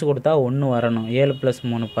இது அடித்து கொடுத்தா 1 வரணும். 7 +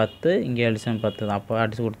 3 10, இங்கே எல்சிஎம் 10 தான். அப்போ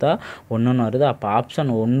அடித்து கொடுத்தா 1ன்னு வருது. அப்போ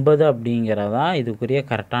ஆப்ஷன் 9 அப்படிங்கிறதான் இதுக்குரிய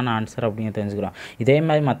கரெக்டான ஆன்சர் அப்படிங்கிற தெரிஞ்சுக்கிறோம். இதே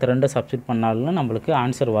மாதிரி மற்ற 2 சப்ஸ்டியூட் பண்ணாலும் நம்மளுக்கு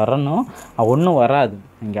ஆன்சர் வரணும், 1 வராது.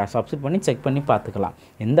 இங்கே சப்ஸ்டியூட் பண்ணி செக் பண்ணி பார்த்துக்கலாம்.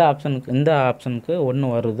 எந்த ஆப்ஷனுக்கு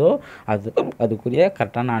 1 வருதோ அதுக்குரிய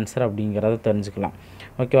கரெக்டான ஆன்சர் அப்படிங்கிறத தெரிஞ்சுக்கலாம்.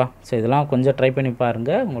 ஓகேவா? ஸோ இதெல்லாம் கொஞ்சம் ட்ரை பண்ணி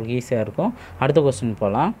பாருங்கள், உங்களுக்கு ஈஸியாக இருக்கும். அடுத்த கொஸ்டின்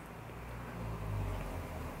போகலாம்.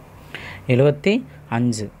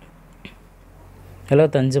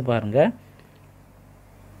 75 பாருங்கள்.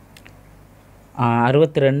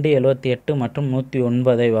 62, 78 மற்றும்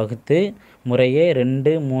 109 வகுத்து முறையே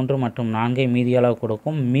 2, 3 மற்றும் 4 மீதியாக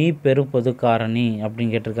கொடுக்கும் மீப்பெரு பொது காரணி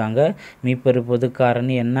அப்படின்னு கேட்டிருக்காங்க. மீப்பெரு பொது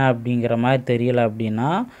காரணி என்ன அப்படிங்கிற மாதிரி தெரியல அப்படின்னா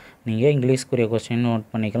நீங்கள் இங்கிலீஷ்க்குரிய கொஸ்டின்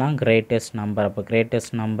நோட் பண்ணிக்கலாம். Greatest number. அப்போ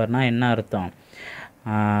கிரேட்டஸ்ட் நம்பர்னால் என்ன அர்த்தம்?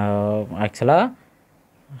 ஆக்சுவலாக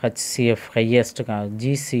HCF ஹையஸ்ட்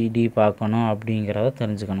GCD பார்க்கணும் அப்படிங்கிறத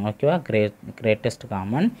தெரிஞ்சுக்கணும். ஓகேவா? கிரேட்டஸ்ட்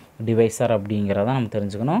காமன் டிவைசர் அப்படிங்கிறத நம்ம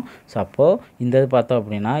தெரிஞ்சுக்கணும். ஸோ அப்போது இந்த இது பார்த்தோம்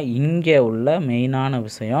அப்படின்னா இங்கே உள்ள மெயினான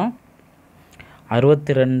விஷயம்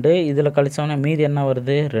 62, இதில் கழிச்சோன்னா மீதி என்ன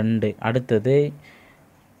வருது? 2. அடுத்தது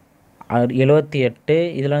 78,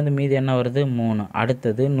 இதில் வந்து மீதி என்ன வருது? 3.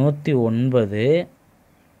 அடுத்தது 109,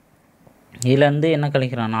 இதுலேருந்து என்ன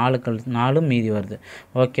கழிக்கிறோம்? 4 மீதி வருது.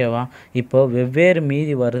 ஓகேவா? இப்போது வெவ்வேறு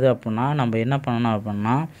மீதி வருது அப்படின்னா நம்ம என்ன பண்ணணும்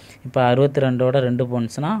அப்படின்னா, இப்போ 62ஓட 2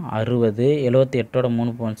 போணுச்சுன்னா 60, 78ஓட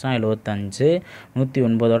 3 போணுச்சுன்னா 75,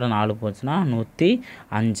 109ஓட 4 போச்சுன்னா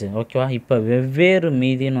 105. ஓகேவா? இப்போ வெவ்வேறு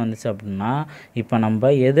மீதின்னு வந்துச்சு அப்படின்னா இப்போ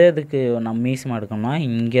நம்ம எதுக்கு நம்ம மீசிமா எடுக்கணும்னா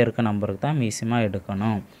இங்கே இருக்க நம்பருக்கு தான் மீசிமா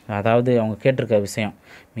எடுக்கணும். அதாவது அவங்க கேட்டிருக்க விஷயம்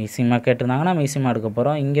மீசிமா கேட்டிருந்தாங்கன்னா மீசிமா எடுக்க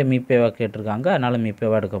போகிறோம், இங்கே மீப்பேவா கேட்டிருக்காங்க, அதனால்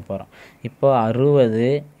மீப்பேவா எடுக்க போகிறோம். இப்போ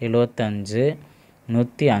 60, 75,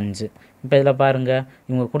 105. இப்போ இதில் பாருங்கள்,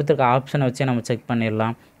 இவங்க கொடுத்துருக்க ஆப்ஷனை வச்சே நம்ம செக்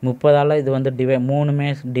பண்ணிடலாம். 30ஆல் இது வந்து மூணுமே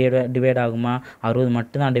டிவைட் ஆகுமா? 60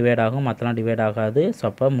 மட்டும்தான் டிவைட் ஆகும், மற்றலாம் டிவைட் ஆகாது. ஸோ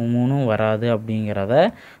அப்போ 3 வராது அப்படிங்கிறத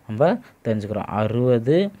நம்ம தெரிஞ்சுக்கிறோம்.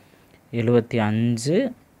 60, 75,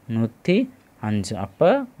 105. அப்போ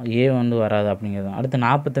ஏ வந்து வராது அப்படிங்கிறது. அடுத்து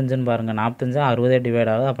 45ன்னு பாருங்கள். 45 60 டிவைட்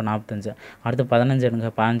ஆகுது, அப்போ 45. அடுத்து 15 எடுங்க.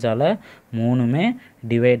 15ஆல் 3மே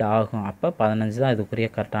டிவைட் ஆகும், அப்போ 15 தான் இதுக்குரிய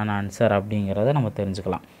கரெக்டான ஆன்சர் அப்படிங்கிறத நம்ம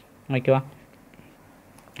தெரிஞ்சுக்கலாம். ஓகேவா?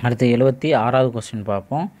 அடுத்து 76வது கொஸ்டின்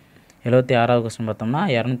பார்ப்போம். 76வது கொஸ்டின் பார்த்தோம்னா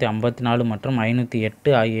 254 மற்றும்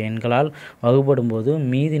 508 ஆகிய எண்களால் வகுப்படும்போது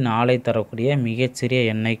மீதி 4 தரக்கூடிய மிகச்சிறிய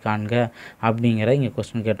எண்ணை காண்க அப்படிங்கிற இங்கே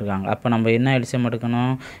கொஸ்டின் கேட்டிருக்காங்க. அப்போ நம்ம என்ன எல்சிஎம்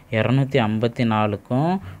எடுக்கணும்?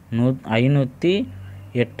 254க்கும்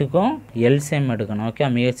 508க்கும் எல்சிஎம் எடுக்கணும். ஓகே,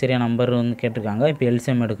 மிகச்சிறிய நம்பர் வந்து கேட்டிருக்காங்க. இப்போ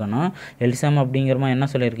எல்சிஎம் எடுக்கணும். எல்சிஎம் அப்படிங்கிறமா என்ன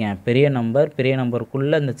சொல்லியிருக்கேன்? பெரிய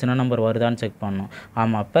நம்பருக்குள்ளே இந்த சின்ன நம்பர் வருதான்னு செக் பண்ணணும்.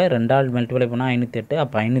 ஆமாம், அப்போ 2ஆல் மல்டிப்ளை பண்ணால் 508.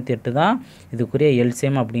 அப்போ 508 தான் இதுக்குரிய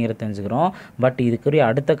எல்சிஎம் அப்படிங்கிறத தெரிஞ்சுக்கிறோம். பட் இதுக்குரிய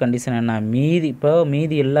அடுத்த கண்டிஷன் என்ன?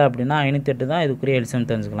 மீதி இல்லை அப்படின்னா 508 தான் இதுக்குரிய எல்சிஎம்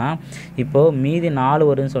தெரிஞ்சுக்கலாம். இப்போது மீதி 4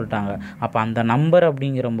 வருதுன்னு சொல்லிட்டாங்க. அப்போ அந்த நம்பர்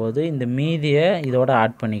அப்படிங்கிறபோது இந்த மீதியை இதோட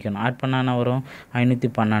ஆட் பண்ணிக்கணும். ஆட் பண்ணால் என்ன வரும்?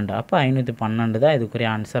 512. அப்போ 512 தான் இதுக்குரிய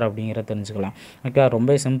ஆன்சர் அப்படிங்கிறத தெரிஞ்சுக்கலாம். ஓகே,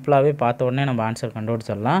 ரொம்ப சிம்பிளாகவே பார்த்த உடனே நம்ம ஆன்சர்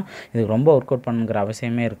கண்டுபிடிச்சிடலாம். இதுக்கு ரொம்ப ஒர்க் அவுட் பண்ணுங்கிற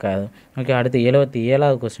அவசியமே இருக்காது. ஓகே, அடுத்து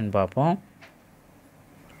 77வது கொஸ்டின் பார்ப்போம்.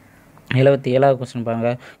 77வது கொஸ்டின்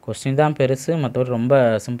பாருங்கள். கொஸ்டின் தான் பெருசு, மற்றபடி ரொம்ப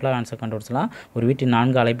சிம்பிளாக ஆன்சர் கண்டுபிடிச்சலாம். ஒரு வீட்டில்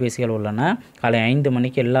 4 அலைபேசிகள் உள்ளன. காலை 5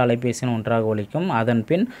 மணிக்கு எல்லா அலைபேசியும் ஒன்றாக ஒலிக்கும். அதன்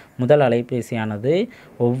பின் முதல் அலைபேசியானது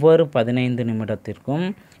ஒவ்வொரு 15 நிமிடத்திற்கும்,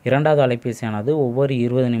 இரண்டாவது அலைபேசியானது ஒவ்வொரு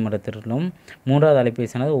 20 நிமிடத்திலும், மூன்றாவது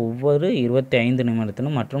அலைபேசியானது ஒவ்வொரு 25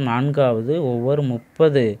 நிமிடத்திலும் மற்றும் நான்காவது ஒவ்வொரு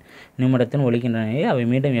 30 நிமிடத்திலும் ஒலிக்கின்றன. அவை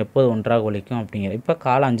மீண்டும் எப்போது ஒன்றாக ஒலிக்கும் அப்படிங்கிற. இப்போ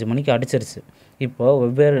காலை 5 மணிக்கு அடிச்சிருச்சு. இப்போது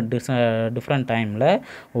வெவ்வேறு டிஃப்ரெண்ட் டைமில்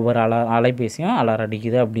ஒவ்வொரு அலைபேசியும் அலாரம்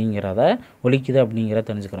அடிக்குது ஒலிக்குது அப்படிங்கிறத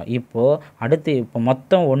தெரிஞ்சுக்கிறோம். இப்போது இப்போ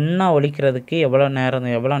மொத்தம் ஒன்றா ஒலிக்கிறதுக்கு எவ்வளோ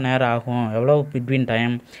நேரம் ஆகும், எவ்வளோ பிட்வீன்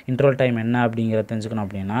டைம், இன்டர்வல் டைம் என்ன அப்படிங்கிறத தெரிஞ்சுக்கணும்.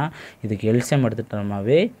 அப்படின்னா இதுக்கு எல்சிஎம்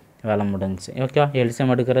எடுத்துட்டோமாவே வேலை முடிஞ்சிச்சு. ஓகே,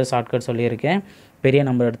 எல்சிஎம் எடுக்கிறது ஷார்ட்கட் சொல்லியிருக்கேன். பெரிய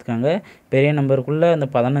நம்பர் எடுத்துக்காங்க. பெரிய நம்பருக்குள்ளே இந்த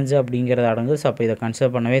 15 அப்படிங்கிறது அடங்கு. ஸோ அப்போ இதை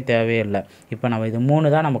கன்சிடர் பண்ணவே தேவையில்லை. இப்போ நம்ம இது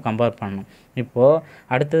 3 தான் நம்ம கம்பேர் பண்ணணும். இப்போது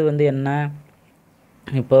அடுத்தது வந்து என்ன?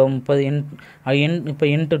 இப்போ 30 இப்போ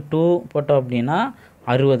இன்ட்டு 2 போட்டோம் அப்படின்னா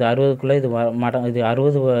 60க்குள்ளே இது இது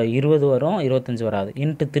 20 வரும், 25 வராது.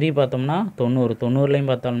 இன்ட்டு 3 பார்த்தோம்னா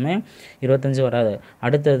 90லையும் பார்த்தாலுமே 25 வராது.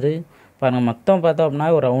 அடுத்தது பாருங்கள், மொத்தம் பார்த்தோம் அப்படின்னா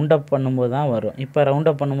ஒரு ரவுண்ட் அப் பண்ணும்போது தான் வரும். இப்போ ரவுண்ட்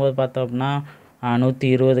அப் பண்ணும்போது பார்த்தோம் அப்படின்னா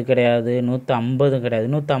 120 கிடையாது, 150 கிடையாது.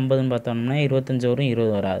 150ன்னு பார்த்தோம்னா 25 வரும்,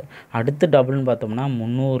 20 வராது. அடுத்து டபுள்னு பார்த்தோம்னா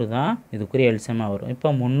 300 தான் இதுக்குரிய எல்சிஎம்மாக வரும். இப்போ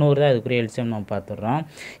 300 தான் இதுக்குரிய எல்சிஎம் நம்ம பார்த்துடுறோம்.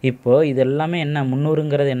 இப்போது இது எல்லாமே என்ன?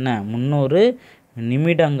 300ங்கிறது என்ன? 300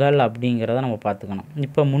 நிமிடங்கள் அப்படிங்கிறத நம்ம பார்த்துக்கணும்.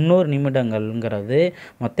 இப்போ 300 நிமிடங்கள்ங்கிறது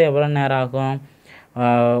மொத்தம் எவ்வளோ நேரம் ஆகும்?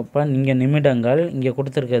 இப்போ இங்கே நிமிடங்கள், இங்கே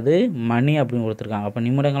கொடுத்துருக்கிறது மணி அப்படின்னு கொடுத்துருக்காங்க. அப்போ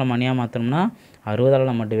நிமிடங்களை மணியாக மாற்றணும்னா 60ஆல்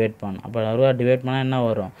நம்ம டிவைட் பண்ணணும். அப்போ 60 டிவைட் பண்ணால் என்ன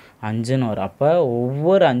வரும்? 5ன்னு வரும். அப்போ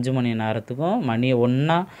ஒவ்வொரு 5 மணி நேரத்துக்கும்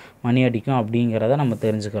மணி அடிக்கும் அப்படிங்கிறத நம்ம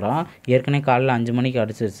தெரிஞ்சுக்கிறோம். ஏற்கனவே காலையில் 5 மணிக்கு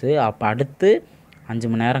அடிச்சிருச்சு. அப்போ அடுத்து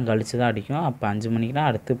 5 மணி நேரம் கழித்து தான் அடிக்கும். அப்போ 5 மணிக்குனா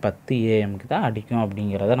அடுத்து 10 AM தான் அடிக்கும்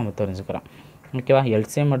அப்படிங்கிறத நம்ம தெரிஞ்சுக்கிறோம். ஓகேவா?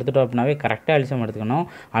 எல்சிஎம் எடுத்துட்டோம் அப்படின்னாவே கரெக்டாக எல்சிஎம் எடுத்துக்கணும்.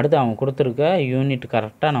 அடுத்து அவங்க கொடுத்துருக்க யூனிட்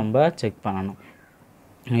கரெக்டாக நம்ம செக் பண்ணணும்.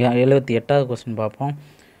 78வது கொஸ்டின் பார்ப்போம்.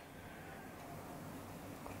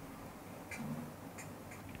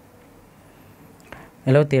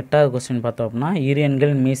 78வது கொஸ்டின் பார்த்தோம் அப்படின்னா, இரு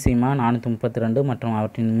எண்களின் மீசிமா 432 மற்றும்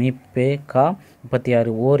அவற்றின் மீப்பே கா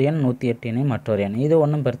 36, ஓர் எண் 108 எண்ணை மற்றொரு எண். இது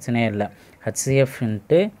ஒன்றும் பிரச்சனையே இல்லை. HCF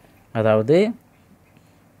அதாவது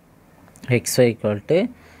XY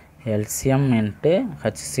LCM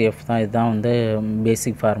HCF தான். இதுதான் வந்து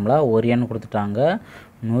பேசிக் ஃபார்முலா. ஒரு எண் கொடுத்துட்டாங்க,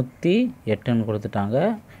 108ன்னு கொடுத்துட்டாங்க,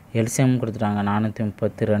 எல்சிஎம் கொடுத்துட்டாங்க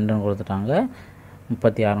 432ன்னு கொடுத்துட்டாங்க,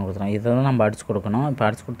 36ன்னு கொடுத்துட்டாங்க. இதை தான் நம்ம அடிச்சு கொடுக்கணும். இப்போ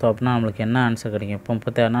அடிச்சு கொடுத்தோம் அப்படின்னா நம்மளுக்கு என்ன ஆன்சர் கிடைக்கும்? இப்போ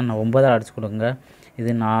 36னா 9 அடிச்சு கொடுங்க.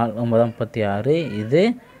 இது 4 9 36, இது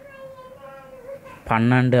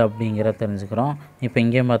 12 அப்படிங்கிறத தெரிஞ்சுக்கிறோம். இப்போ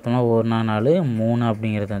இங்கேயும் பார்த்தோம்னா 1 4 3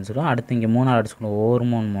 அப்படிங்கிறத தெரிஞ்சுக்கிறோம். அடுத்து இங்கே 3 அடிச்சுக்கணும். 1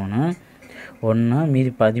 3 3 1,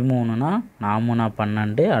 மீதி 13னா 4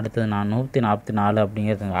 12, அடுத்தது 144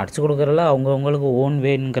 அப்படிங்கிறது அடிச்சு கொடுக்குறதுல அவங்கவுங்களுக்கு ஓன்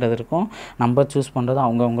வேணுங்கிறது இருக்கும். நம்ம சூஸ் பண்ணுறது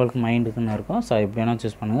அவங்கவுங்களுக்கு மைண்டுக்குன்னு இருக்கும். ஸோ எப்படி வேணால்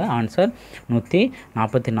சூஸ் பண்ணுங்கள். ஆன்சர்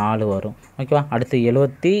 144 வரும். ஓகேவா? அடுத்து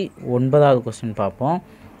 79வது கொஸ்டின் பார்ப்போம்.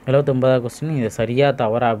 79வது கொஸ்டின் இது சரியாக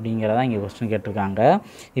தவறா அப்படிங்கிறதா இங்கே கொஸ்டின் கேட்டிருக்காங்க.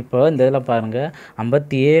 இப்போ இந்த இதில் பாருங்கள்,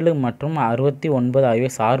 57 மற்றும் 69 ஆகியவை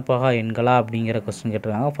சார்பகா எண்களா அப்படிங்கிற கொஸ்டின்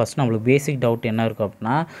கேட்டிருக்காங்க. ஃபஸ்ட் நம்மளுக்கு பேசிக் டவுட் என்ன இருக்கும்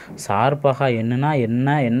அப்படின்னா, சார்பகா எண்ணுனா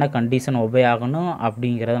என்ன கண்டிஷன் ஒபே ஆகணும்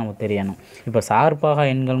அப்படிங்கிறத நமக்கு தெரியணும். இப்போ சார்பகா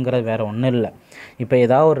எண்கள்ங்கிறது வேறு ஒன்றும் இல்லை. இப்போ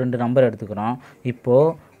ஏதாவது ஒரு 2 நம்பர் எடுத்துக்கிறோம்.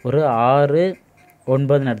 இப்போது ஒரு 6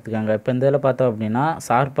 9ன்னு எடுத்துக்காங்க. இப்போ இந்த இதில் பார்த்தோம் அப்படின்னா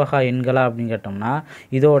சார்பகா எண்களா அப்படின்னு கேட்டோம்னா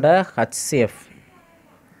இதோட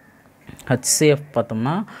HCF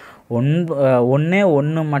பார்த்தோம்னா ஒன்றே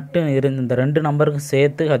ஒன்று மட்டும் இருந்து இந்த 2 நம்பருக்கு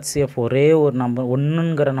சேர்த்து HCF ஒரே ஒரு நம்பர்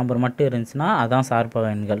 1ங்கிற நம்பர் மட்டும் இருந்துச்சுன்னா அதான்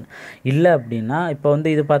சார்பக எண்கள். இல்லை அப்படின்னா இப்போ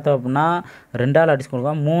வந்து இது பார்த்தோம் அப்படின்னா 2ஆல் அடிச்சு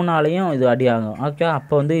கொடுக்கலாம், 3ஆலையும் இது அடி ஆகும். ஓகே,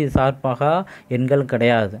 அப்போ வந்து இது சார்பக எண்கள்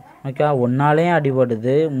கிடையாது. ஓகே, 1ஆலேயும்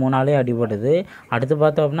அடிபடுது, 3ஆலேயும் அடிபடுது. அடுத்து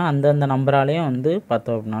பார்த்தோம் அப்படின்னா அந்தந்த நம்பராலேயும் வந்து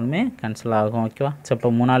பார்த்தோம் அப்படின்னாலுமே கேன்சல் ஆகும். ஓகேவா, ஸோ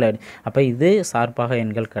இப்போ 3ஆலே அடி, அப்போ இது சார்பக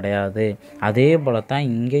எண்கள் கிடையாது. அதே போல் தான்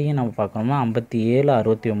இங்கேயும் நம்ம பார்க்கணுமா 57,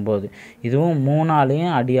 69 இதுவும்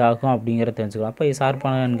 3ஆலேயும் அடி ஆகும் அப்படிங்கிறத தெரிஞ்சுக்கலாம். அப்போ இது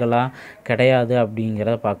சார்பக எண்களாக கிடையாது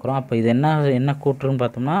அப்படிங்கிறத பார்க்குறோம். அப்போ இது என்ன கூற்றுன்னு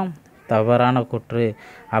பார்த்தோம்னா தவறான கூற்று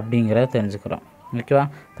அப்படிங்கிறத தெரிஞ்சுக்கிறோம். ஓகேவா,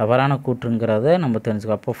 தவறான கூற்றுங்கிறத நம்ம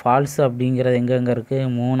தெரிஞ்சுக்கோ. அப்போ ஃபால்ஸ் அப்படிங்கிறது எங்கெங்கே இருக்குது?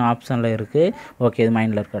 3 ஆப்ஷனில் இருக்குது. ஓகே, இது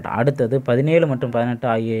மைண்டில் இருக்கட்டும். அடுத்தது 17 மற்றும் 18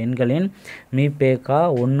 ஆகிய எண்களின் மீபேக்கா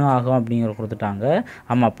 1 ஆகும் அப்படிங்கிற கொடுத்துட்டாங்க.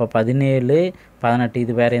 ஆமாம், அப்போ 17, 18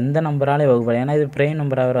 இது வேறு எந்த நம்பராலையும் வகுப்படும், ஏன்னா இது ப்ரைம்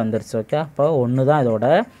நம்பராக வந்துருச்சு. ஓகே, அப்போ 1 தான் இதோட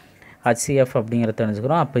HCF அப்படிங்கிறத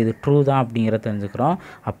தெரிஞ்சுக்கிறோம். அப்போ இது ட்ரூ தான் அப்படிங்கிறத தெரிஞ்சுக்கிறோம்.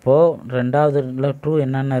 அப்போது ரெண்டாவதுல ட்ரூ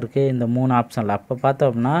என்னென்ன இருக்குது? இந்த 3 ஆப்ஷனில். அப்போ பார்த்தோம்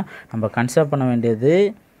அப்படின்னா நம்ம கன்சிடர் பண்ண வேண்டியது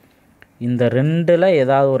இந்த 2ல்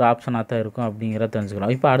ஏதாவது ஒரு ஆப்ஷனாக தான் இருக்கும் அப்படிங்கிறத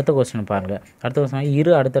தெரிஞ்சுக்கிறோம். இப்போ அடுத்த கொஸ்டின் பாருங்கள். அடுத்த கொஸ்டின்,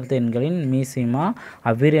 இரு அடுத்தடுத்த எண்களின் மீசிமா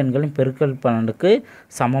அவ்விரு எண்களின் பெருக்கல் பலனுக்கு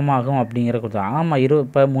சமமாகும் அப்படிங்கிற கொடுத்தோம். ஆமாம்,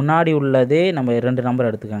 இப்போ முன்னாடி உள்ளதே நம்ம 2 நம்பர்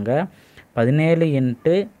எடுத்துக்கோங்க. 17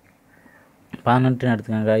 × 18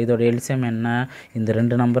 எடுத்துக்கோங்க. இதோட எல்சியம் என்ன? இந்த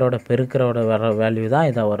 2 நம்பரோட பெருக்கிறோட வர வேல்யூ தான்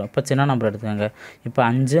இதாக வரும். இப்போ சின்ன நம்பர் எடுத்துக்கோங்க. இப்போ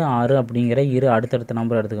 5, 6 அப்படிங்கிற இரு அடுத்தடுத்த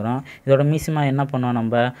நம்பர் எடுத்துக்கிறோம். இதோட மீசிமா என்ன பண்ணுவோம்?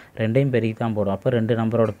 நம்ம 2ஐயும் பெருக்கி தான் போடுவோம். அப்போ 2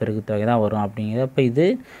 நம்பரோட பெருக்கு தொகை தான் வரும் அப்படிங்கிறது. இப்போ இது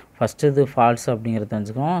ஃபஸ்ட்டு இது ஃபால்ஸ் அப்படிங்கிறத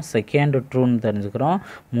தெரிஞ்சுக்கிறோம். செகண்டு ட்ரூன்னு தெரிஞ்சுக்கிறோம்.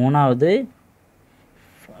 3ஆவது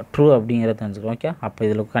ட்ரூ அப்படிங்கிறத தெரிஞ்சுக்கிறோம். ஓகே, அப்போ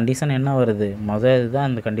இதில் கண்டிஷன் என்ன வருது? இதுதான்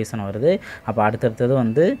இந்த கண்டிஷன் வருது. அப்போ அடுத்தடுத்தது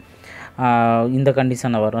வந்து இந்த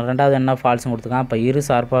கண்டிஷனில் வரும். ரெண்டாவது என்ன ஃபால்ஸும் கொடுத்துருக்காங்க. அப்போ இரு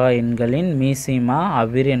சார்பக எண்களின் மீசிமா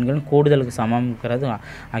அவ்விரு எண்களின் கூடுதலுக்கு சமம்ங்கிறது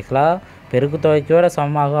ஆக்சுவலாக பெருக்கு தொகைக்கோட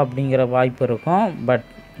சமமாகும் அப்படிங்கிற வாய்ப்பு இருக்கும். பட்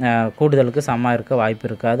கூடுதலுக்கு சமமாக இருக்க வாய்ப்பு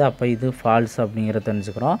இருக்காது. அப்போ இது ஃபால்ஸ் அப்படிங்கிறத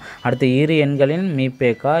தெரிஞ்சுக்கிறோம். அடுத்து இரு எண்களின்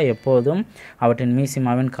மீபேக்கா எப்போதும் அவற்றின்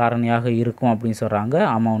மீசிமாவின் காரணியாக இருக்கும் அப்படின்னு சொல்கிறாங்க.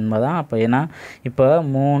 ஆமாம், உண்மைதான். அப்போ ஏன்னா இப்போ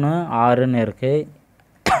 3, 6ன்னு இருக்குது.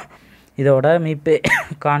 இதோட மீபே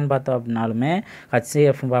கான் பார்த்தோம் அப்படின்னாலுமே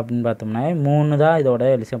HCF அப்படின்னு பார்த்தோம்னா 3 தான் இதோட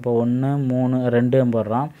எலிசம். இப்போ 1, 3, 2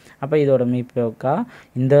 போடுறோம். அப்போ இதோட மீபேக்கா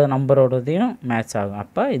இந்த நம்பரோடதையும் மேட்ச் ஆகும்.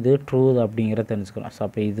 அப்போ இது ட்ரூ அப்படிங்கிறத தெரிஞ்சுக்கிறோம். ஸோ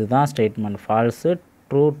அப்போ இதுதான் statement. Falls,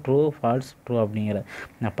 true, true, falls, true அப்படிங்கிறது.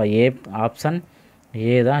 அப்போ ஆப்ஷன்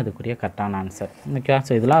ஏ தான் இதுக்குரிய கரெக்டான ஆன்சர். ஓகே,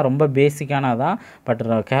 ஸோ இதெல்லாம் ரொம்ப பேசிக்கானதான். பட்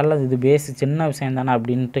கேர்லெஸ் இது பேசிக் சின்ன விஷயம் தானே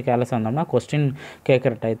அப்படின்ட்டு கேர்லெஸ் வந்தோம்னா கொஸ்டின்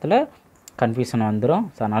கேட்குற டயத்தில் கன்ஃபியூஷன் வந்துடும்.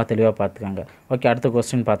 ஸோ அதனால் தெளிவாக பார்த்துக்கோங்க. ஓகே, அடுத்த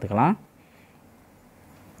கொஸ்டின் பார்த்துக்கலாம்.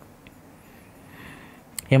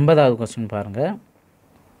 80வது கொஸ்டின் பாருங்கள்.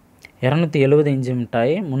 270 இஞ்சி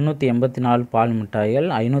மிட்டாய், 384 பால் மிட்டாய்கள்,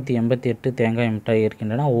 588 தேங்காய் மிட்டாய்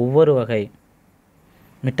இருக்கின்றன. ஒவ்வொரு வகை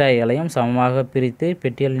மிட்டாய்களையும் சமமாக பிரித்து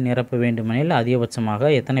பெட்டியில் நிரப்ப வேண்டுமெனில்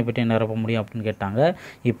அதிகபட்சமாக எத்தனை பெட்டியை நிரப்ப முடியும் அப்படின்னு கேட்டாங்க.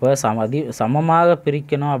 இப்போ சமமாக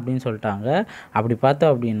பிரிக்கணும் அப்படின்னு சொல்லிட்டாங்க. அப்படி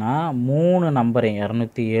பார்த்தோம் அப்படின்னா 3 நம்பரை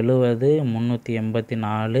 270,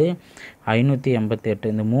 384,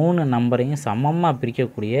 588 இந்த 3 நம்பரையும் சமமாக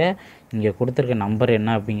பிரிக்கக்கூடிய இங்கே கொடுத்துருக்க நம்பர்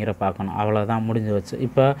என்ன அப்படிங்கிற பார்க்கணும். அவ்வளோதான், முடிஞ்சு வச்சு.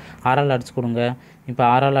 இப்போ 6ஆல் அடிச்சு கொடுங்க. இப்போ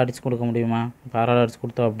 6ஆல் அடித்து கொடுக்க முடியுமா? இப்போ 6ஆல் அடித்து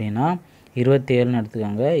கொடுத்தோம் அப்படின்னா 27ன்னு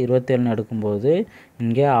எடுத்துக்கோங்க. 27ன்னு எடுக்கும்போது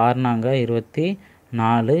இங்கே 6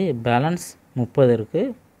 24 பேலன்ஸ் 30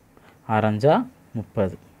 இருக்குது. 6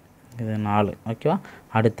 30, இது 4. ஓகேவா,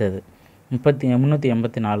 அடுத்தது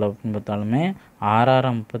 384 அப்படின்னு பார்த்தாலுமே 6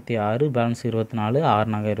 36 பேலன்ஸ் 24,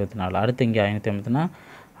 6 24. அடுத்து இங்கே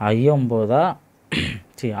 584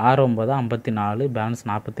 6 9 54 பேலன்ஸ்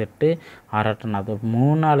 48, 6 40.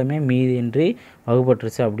 3 நாளுமே மீதியின்றி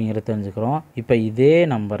வகுப்பட்டுருச்சு அப்படிங்கிறத தெரிஞ்சுக்கிறோம். இப்போ இதே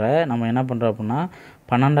நம்பரை நம்ம என்ன பண்ணுறோம் அப்படின்னா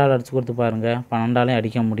 12ஆல் அடித்து கொடுத்து பாருங்கள். 12ஆலையும்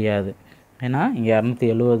அடிக்க முடியாது, ஏன்னா இங்கே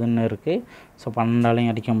 270ன்னு இருக்குது. ஸோ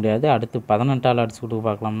 12ஆலையும் அடிக்க முடியாது. அடுத்து 18ஆல் அடித்து கொடுத்து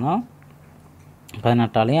பார்க்கலாம்னா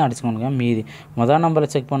 18ஆலையும் அடிச்சு கொடுங்க. மீதி முதல் நம்பரை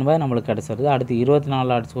செக் பண்ணும்போது நம்மளுக்கு கிடச்சிருது. அடுத்து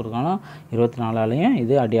 24 அடிச்சு கொடுக்கணும். 24ஆலையும்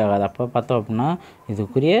இது அடி ஆகாது. அப்போ பார்த்தோம் அப்படின்னா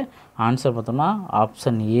இதுக்குரிய ஆன்சர் பார்த்தோம்னா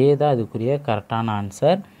ஆப்ஷன் ஏ தான் இதுக்குரிய கரெக்டான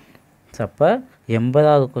ஆன்சர். அப்போ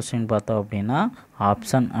 80வது கொஸ்டின் பார்த்தோம் அப்படின்னா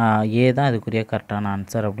ஆப்ஷன் ஏ தான் இதுக்குரிய கரெக்டான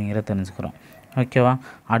ஆன்சர் அப்படிங்கிறத தெரிஞ்சுக்கிறோம். ஓகேவா,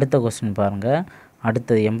 அடுத்த கொஸ்டின் பாருங்கள்.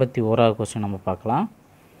 அடுத்தது 81வது கொஸ்டின் நம்ம பார்க்கலாம்.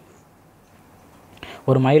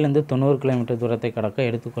 ஒரு மைலேருந்து 90 கிலோமீட்டர் தூரத்தை கடக்க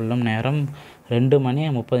எடுத்துக்கொள்ளும் நேரம் 2 மணி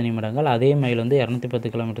 30 நிமிடங்கள். அதே மைல் வந்து 210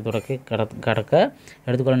 கிலோமீட்டர் தூரத்தை கடக்க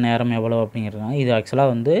எடுத்துக்கொள்ளும் நேரம் எவ்வளோ அப்படிங்கிறதுனால இது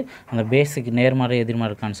ஆக்சுவலாக வந்து அந்த பேசிக் நேர்மறை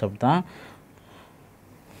எதிர்மறை கான்செப்ட் தான்.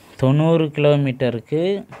 90 கிலோமீட்டருக்கு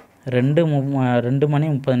 2 மணி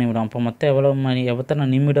 30 நிமிடம். அப்போ மொத்தம் எத்தனை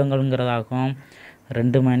நிமிடங்கள்ங்கிறதாகும்?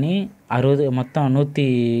 2 மணி 60, மொத்தம்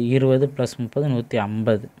 120 + 30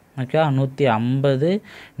 150. ஓகே, 150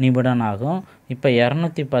 நிமிடம் ஆகும். இப்போ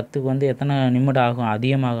 210க்கு எத்தனை நிமிடம் ஆகும்?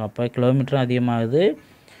 அதிகமாகும். அப்போ கிலோமீட்டரும் அதிகமாகுது,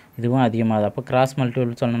 இதுவும் அதிகமாகுது. அப்போ கிராஸ்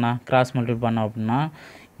மல்டிபிள் சொல்லணும்னா கிராஸ் மல்டிபிள் பண்ணோம் அப்படின்னா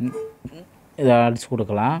இதை அடித்து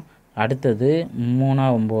கொடுக்கலாம். அடுத்தது 3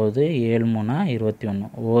 9 7 3 21,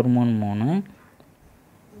 1 3 3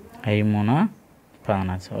 5 3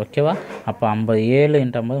 14. ஓகேவா? அப்போ 57 ×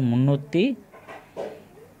 50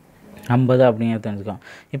 350 அப்படிங்கிறது தெரிஞ்சுக்கலாம்.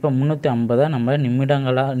 இப்போ 350 நம்ம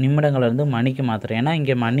நிமிடங்கள்லேருந்து மணிக்கு மாற்றுறோம். ஏன்னா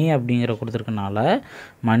இங்கே மணி அப்படிங்கிற கொடுத்துருக்கனால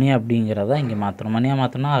மணி அப்படிங்கிறத இங்கே மாற்றணும். மணியாக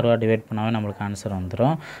மாற்றினா 60 டிவைட் பண்ணாவே நம்மளுக்கு ஆன்சர்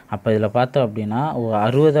வந்துடும். அப்போ இதில் பார்த்தோம் அப்படின்னா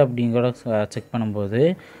 60 அப்படிங்கிற செக் பண்ணும்போது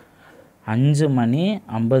 5 மணி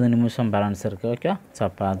 50 நிமிஷம் பேலன்ஸ் இருக்குது. ஓகே, ஸோ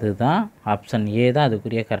அப்போ அதுதான் ஆப்ஷன் ஏ தான்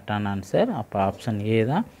அதுக்குரிய கரெக்டான ஆன்சர். அப்போ ஆப்ஷன் ஏ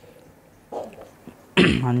தான்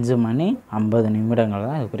 5 மணி 50 நிமிடங்கள்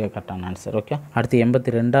தான் அதுக்குரிய கரெக்டான ஆன்சர். ஓகே, அடுத்து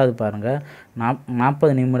 82வது பாருங்கள்.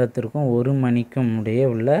 40 நிமிடத்திற்கும் 1 மணிக்கும் இடையே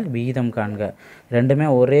உள்ள விகிதம் காண்க. ரெண்டுமே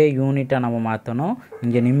ஒரே யூனிட்டாக நம்ம மாற்றணும்.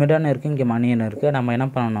 இங்கே நிமிடம்னு இருக்குது, இங்கே மணின்னு இருக்குது. நம்ம என்ன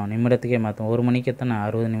பண்ணணும்? நிமிடத்துக்கே மாற்றணும். 1 மணிக்கு எத்தனை?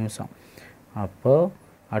 60 நிமிஷம். அப்போது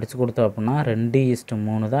அடித்து கொடுத்தோம் அப்படின்னா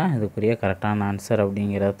 2:3 தான் இதுக்குரிய கரெக்டான ஆன்சர்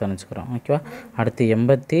அப்படிங்கிறத தெரிஞ்சுக்கிறோம். ஓகேவா? அடுத்து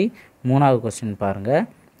 83வது கொஸ்டின் பாருங்கள்.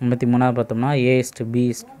 83வது பார்த்தோம்னா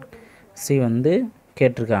A:B:C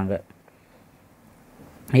கேட்டிருக்காங்க.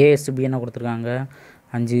 A:B என்ன கொடுத்துருக்காங்க?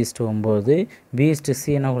 5:9. B:C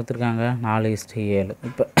என்ன கொடுத்துருக்காங்க? 4:7.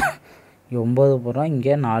 இப்போ 9 போடுறோம்,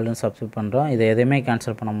 இங்கே 4 சப்ஸ்டியூட் பண்ணுறோம். இதை எதையுமே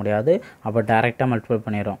கேன்சல் பண்ண முடியாது. அப்போ டேரெக்டாக மல்டிப்ளை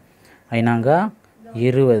பண்ணிடுறோம்.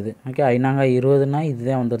 5×20. ஓகே, 5×20னா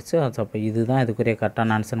இதுதான் வந்துருச்சு. அப்போ இதுதான் இதுக்குரிய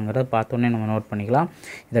கரெக்டான ஆன்சருங்கிறத பார்த்தோன்னே நம்ம நோட் பண்ணிக்கலாம்.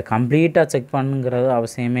 இதை கம்ப்ளீட்டாக செக் பண்ணுங்கிறது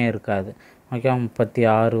அவசியமே இருக்காது. ஓகே,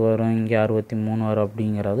 36 வரும், இங்கே 63 வரும்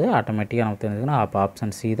அப்படிங்கிறது ஆட்டோமேட்டிக்காக நமக்கு தெரிஞ்சுக்கணும். அப்போ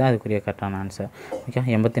ஆப்ஷன் சி தான் இதுக்குரிய கரெக்டான ஆன்சர். ஓகே,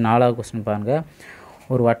 84வது கொஸ்டின் பாருங்கள்.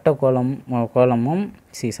 ஒரு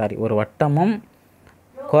வட்டமும்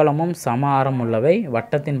கோலமும் சம ஆரம் உள்ளவை.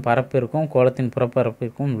 வட்டத்தின் பரப்பிற்கும் கோலத்தின்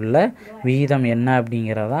புறப்பரப்பிற்கும் உள்ள விகிதம் என்ன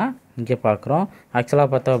அப்படிங்கிறதா இங்கே பார்க்குறோம். ஆக்சுவலாக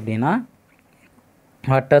பார்த்தோம் அப்படின்னா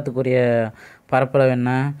வட்டத்துக்குரிய பரப்பளவு என்ன?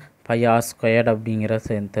 πr²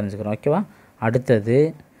 அப்படிங்கிறத தெரிஞ்சுக்கிறோம். ஓகேவா? அடுத்தது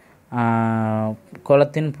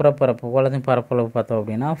கோலத்தின் பரப்பளவு பார்த்தோம்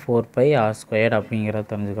அப்படின்னா 4πr² அப்படிங்கிறத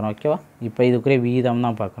தெரிஞ்சுக்கிறோம். ஓகேவா? இப்போ இதுக்குரிய விகிதம்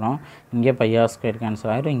தான் பார்க்குறோம். இங்கே πr²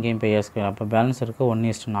 கேன்சல் ஆகிடும், இங்கேயும் πr². அப்போ பேலன்ஸ் இருக்குது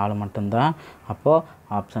 1:4 மட்டும்தான். அப்போது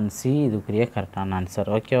ஆப்ஷன் சி இதுக்குரிய கரெக்டான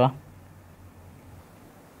ஆன்சர். ஓகேவா?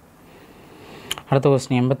 அடுத்த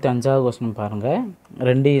கொஸ்டின் 85வது கொஸ்டின் பாருங்கள்.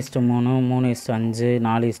 2:3, 3:5,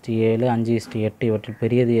 4:7, 5:8 இவற்றில்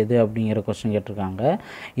பெரியது எது அப்படிங்கிற கொஸ்டின் கேட்டிருக்காங்க.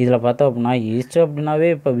 இதில் பார்த்தோம் அப்படின்னா அப்படின்னாவே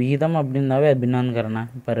இப்போ விகிதம் அப்படின்னாவே அது பின்னான்கிறேண்ணா.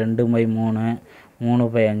 இப்போ 2/3,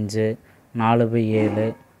 3/5, 4/7,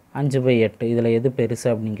 5/8 இதில் எது பெருசு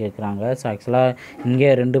அப்படின்னு கேட்குறாங்க. ஸோ ஆக்சுவலாக இங்கே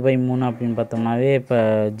 2/3 அப்படின்னு பார்த்தோம்னாவே இப்போ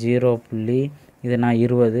 0. இது நான்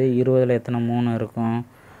 20 எத்தனை 3 இருக்கும்?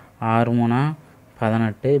 6 3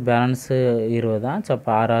 18, பேலன்ஸு 20 தான். ஸோ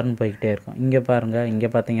அப்போ 6 போய்கிட்டே இருக்கும். இங்கே பாருங்கள், இங்கே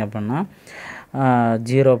பார்த்தீங்க அப்படின்னா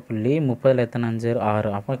 0.30 எத்தனை 5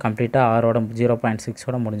 6. அப்போ கம்ப்ளீட்டாக 6ஓட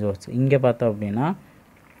 0.6ஓட முடிஞ்சு போச்சு. இங்கே பார்த்தோம் அப்படின்னா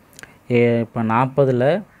இப்போ 40ல்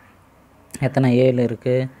எத்தனை 7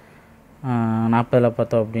 இருக்குது? 40ல்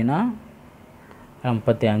பார்த்தோம் அப்படின்னா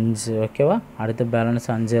 35. ஓகேவா? அடுத்து பேலன்ஸ்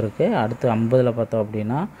 5 இருக்குது. அடுத்து 50ல் பார்த்தோம்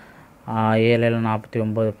அப்படின்னா 7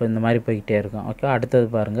 49. இப்போ இந்த மாதிரி போய்கிட்டே இருக்கும். ஓகே, அடுத்தது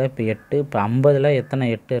பாருங்கள். இப்போ 8. இப்போ 50ல் எத்தனை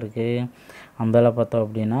 8 இருக்குது? 50ல் பார்த்தோம்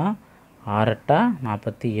அப்படின்னா 6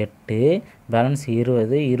 48, பேலன்ஸ்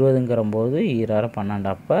 20ங்கிறம்போது 12.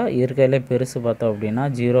 அப்போ இருக்கிறதுலே பெருசு பார்த்தோம் அப்படின்னா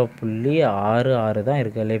 0.66 தான்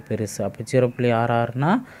இருக்கிறதுலே பெருசு. அப்போ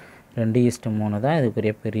 0.66னா 2:3 தான்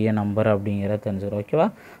இதுக்குரிய பெரிய நம்பர் அப்படிங்கிறத தெரிஞ்சுக்கிறோம். ஓகேவா?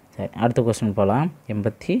 சரி, அடுத்த கொஸ்டின் போகலாம்.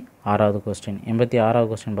 86வது கொஸ்டின். 86வது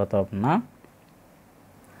கொஸ்டின் பார்த்தோம் அப்படின்னா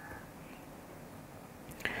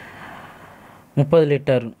 30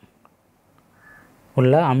 லிட்டர்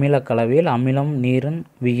உள்ள அமில கலவையில் அமிலம் நீரின்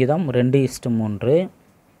விகிதம் 2:3.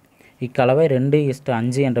 இக்கலவை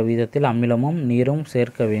 2:5 என்ற விகிதத்தில் அமிலமும் நீரும்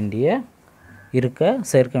சேர்க்க வேண்டிய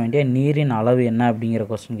நீரின் அளவு என்ன அப்படிங்கிற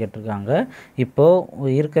கொஸ்டின் கேட்டிருக்காங்க.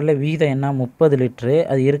 இப்போது இருக்கிற விகிதம் என்ன? 30 லிட்ரு.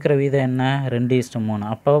 அது இருக்கிற விகிதம் என்ன? 2:3.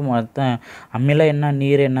 அப்போ மொத்த அமிலம் என்ன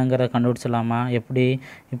நீர் என்னங்கிறத கண்டுபிடிச்சலாமா? எப்படி?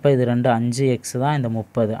 இப்போ இது 2 5x தான், இந்த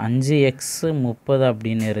 30 5x 30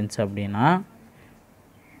 அப்படின்னு இருந்துச்சு அப்படின்னா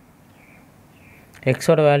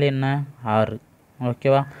எக்ஸோட வேல்யூ என்ன? 6.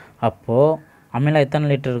 ஓகேவா? அப்போது அமிலம் எத்தனை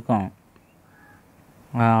லிட்டர் இருக்கும்?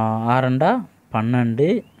 6 12,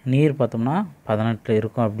 நீர் பார்த்தோம்னா 18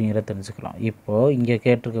 இருக்கும் அப்படிங்கிறத தெரிஞ்சுக்கலாம். இப்போது இங்கே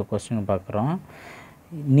கேட்டிருக்க கொஸ்டின் பார்க்குறோம்.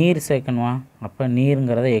 நீர் சேர்க்கணுமா, அப்போ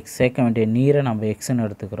நீருங்கிறத எக்ஸ் சேர்க்க வேண்டிய நீரை நம்ம எக்ஸ்ன்னு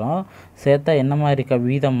எடுத்துக்கிறோம். சேர்த்தா என்ன மாதிரி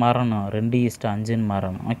வீதம் மாறணும், 2:5ன்னு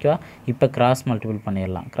மாறணும். ஓகேவா. இப்போ கிராஸ் மல்டிபிள்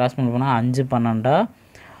பண்ணிடலாம். கிராஸ் மல்டிபிள் பண்ணால் 5 12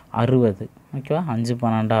 60. ஓகேவா. 5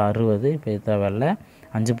 12 60. இப்போ இது தேவையில்ல.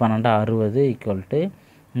 5 12 60 ஈக்குவல் டு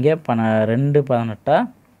இங்கே 2 18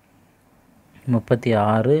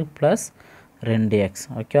 36 ப்ளஸ் 2x.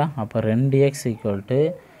 ஓகே. அப்போ 2x ஈக்குவல் டு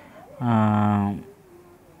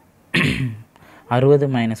 60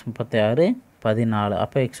 மைனஸ் 36 14.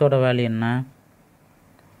 அப்போ எக்ஸோட வேல்யூ என்ன,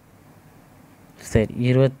 சரி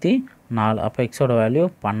 24. அப்போ எக்ஸோட வேல்யூ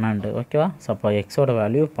 12. ஓகேவா. ஸோ அப்போ எக்ஸோட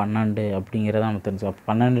வேல்யூ 12 அப்படிங்கிறத நம்ம தெரிஞ்சோம். அப்போ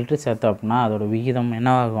 12 லிட்டர் சேர்த்தோம் அப்படின்னா அதோட விகிதம்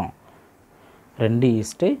என்னவாகும்,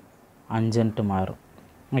 2:5 மாறும்.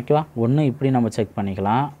 ஓகேவா. ஒன்று இப்படி நம்ம செக்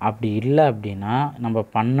பண்ணிக்கலாம். அப்படி இல்லை அப்படின்னா நம்ம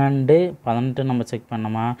 12 18 நம்ம செக்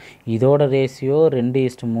பண்ணோமா, இதோட ரேஷியோ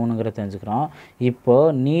 2:3 தெரிஞ்சுக்கிறோம்.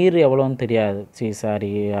 இப்போது நீர் எவ்வளோன்னு தெரியாது,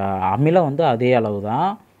 சாரி அமிலம் வந்து அதே அளவு தான்.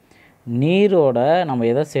 நீரோட நம்ம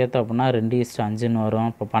எதை சேர்த்தோம் அப்படின்னா 2:5ன்னு வரும்.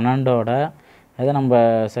 இப்போ 12ஓட எதை நம்ம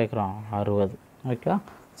சேர்க்குறோம், 60. ஓகே.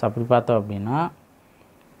 ஸோ அப்படி பார்த்தோம் அப்படின்னா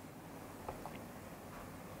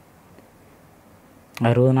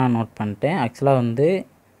 60 நான் நோட் பண்ணிட்டேன். ஆக்சுவலாக வந்து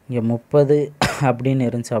இங்கே 30 அப்படின்னு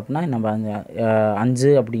இருந்துச்சு அப்படின்னா நம்ம 5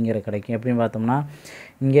 அப்படிங்கிற கிடைக்கும். எப்படின்னு பார்த்தோம்னா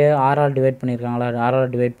இங்கே 6ஆல் டிவைட் பண்ணியிருக்காங்களா,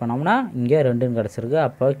 6ஆல் டிவைட் பண்ணோம்னா இங்கே 2ன்னு கிடச்சிருக்கு.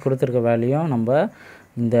 அப்போ கொடுத்துருக்க வேல்யூயும் நம்ம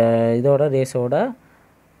இந்த இதோட ரேஸோட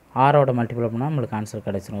 6ஓட மல்டிபிள் பண்ணால் நம்மளுக்கு ஆன்சர்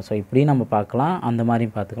கிடச்சிரும். ஸோ இப்படி நம்ம பார்க்கலாம், அந்த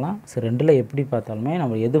மாதிரியும் பார்த்துக்கலாம். ஸோ ரெண்டில் எப்படி பார்த்தாலுமே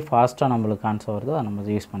நம்ம எது ஃபாஸ்ட்டாக நம்மளுக்கு ஆன்சர் வருதோ அதை நம்ம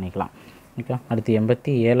யூஸ் பண்ணிக்கலாம். ஓகே. அடுத்து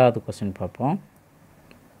 87வது கொஸ்டின் பார்ப்போம்.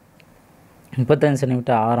 35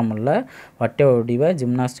 சென்டிமீட்டர் ஆரமுள்ள வட்ட வடிவ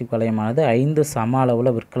ஜிம்னாஸ்டிக் வளையமானது 5 சம அளவுள்ள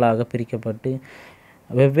விற்களாக பிரிக்கப்பட்டு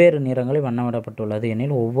வெவ்வேறு நிறங்களில் வண்ணமிடப்பட்டுள்ளது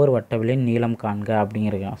எனில் ஒவ்வொரு வட்டவிலையும் நீளம் காண்க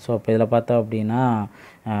அப்படிங்கிறோம். ஸோ இப்போ இதில் பார்த்தோம் அப்படின்னா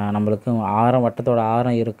நம்மளுக்கு ஆரம், வட்டத்தோட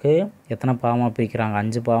ஆரம் இருக்குது. எத்தனை பாவமாக பிரிக்கிறாங்க,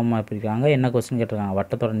 5 பாவமாக பிரிக்கிறாங்க. என்ன கொஸ்டின் கேட்டிருக்காங்க,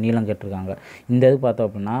 வட்டத்தோட நீளம் கேட்டிருக்காங்க. இந்த இது பார்த்தோம்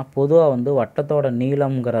அப்படின்னா பொதுவாக வந்து வட்டத்தோட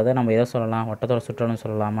நீளம்ங்கிறத நம்ம எதை சொல்லலாம், வட்டத்தோட சுற்றளவு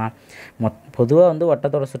சொல்லலாமா. பொதுவாக வந்து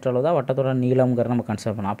வட்டத்தோட சுற்றளவு தான் வட்டத்தோட நீளம்ங்கிறத நம்ம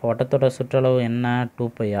கன்சிடர் பண்ணலாம். அப்போ வட்டத்தோட சுற்றளவு என்ன,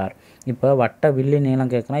 2πr. இப்போ வட்ட வில்லி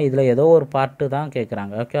நீளம் கேட்குறா, இதில் ஏதோ ஒரு பார்ட்டு தான்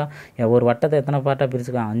கேட்குறாங்க. ஓகே. ஒரு வட்டத்தை எத்தனை பார்ட்டாக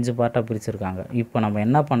பிரிச்சுருக்காங்க, 5 பார்ட்டாக பிரிச்சுருக்காங்க. இப்போ நம்ம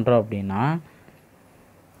என்ன பண்ணுறோம் அப்படின்னா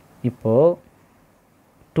இப்போது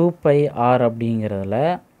 2πr அப்படிங்கிறதுல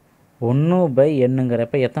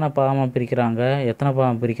 1/nங்கிறப்ப எத்தனை பாகமாக பிரிக்கிறாங்க, எத்தனை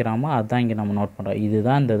பாகம் பிரிக்கிறாமோ அதுதான் இங்கே நம்ம நோட் பண்ணுறோம்.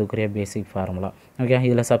 இதுதான் இந்த இதுக்குரிய பேசிக் ஃபார்முலா. ஓகே.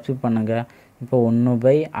 இதில் சப்ஸ்டிட் பண்ணுங்கள். இப்போ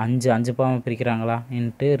 1/5 5 பாகம் பிரிக்கிறாங்களா,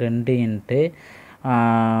 இன்ட்டு 2 இன்ட்டு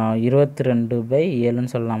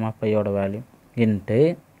 22/7ன்னு சொல்லலாமா பையோட வேல்யூ, இன்ட்டு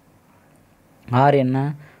ஆர் என்ன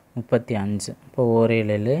 35. இப்போ 1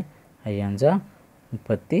 7 5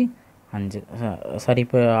 35. சரி.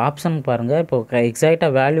 இப்போ ஆப்ஷன் பாருங்கள். இப்போ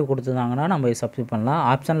எக்ஸாக்டாக வேல்யூ கொடுத்துருந்தாங்கன்னா நம்ம சப்ஸ்டிட் பண்ணலாம்.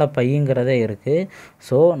 ஆப்ஷனில் பையங்கிறதே இருக்குது.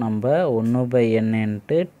 ஸோ நம்ம 1/n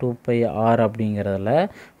இன்ட்டு 2πr அப்படிங்கிறதுல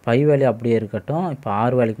பை வேல்யூ அப்படியே இருக்கட்டும். இப்போ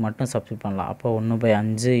ஆர் வேல்யூக்கு மட்டும் சப்ஸ்டிட் பண்ணலாம். அப்போ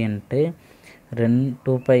 1/5 இன்ட்டு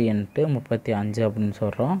 2π இன்ட்டு 35 அப்படின்னு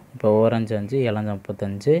சொல்கிறோம். இப்போ 1 5 5 7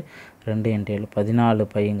 35 2 இன்ட்டு 7 14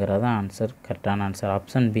 பைங்கிறது தான் ஆன்சர், கரெக்டான ஆன்சர்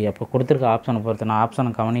ஆப்ஷன் பி. அப்போ கொடுத்துருக்க ஆப்ஷனை பொறுத்து நான்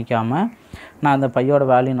ஆப்ஷனை கவனிக்காமல் நான் அந்த பையோட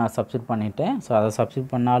வேல்யூ நான் சப்ஸ்டிட் பண்ணிவிட்டேன். ஸோ அதை சப்ஸ்டிட்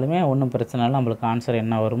பண்ணாலுமே ஒன்றும் பிரச்சனை இல்லை, நம்மளுக்கு ஆன்சர்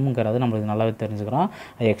என்ன வருங்கிறது நம்மளுக்கு நல்லாவே தெரிஞ்சுக்கிறோம்.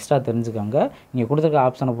 அது எக்ஸ்ட்ரா தெரிஞ்சுக்கோங்க. இங்கே கொடுத்துருக்க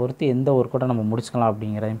ஆப்ஷனை பொறுத்து எந்த ஒரு கூட நம்ம முடிச்சுக்கலாம்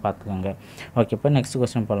அப்படிங்கிறதையும் பார்த்துக்கோங்க. ஓகே. இப்போ நெக்ஸ்ட்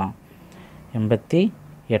கொஸ்டின் போகலாம்.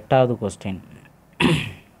 88வது கொஸ்டின்.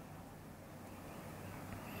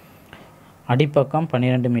 அடிப்பக்கம்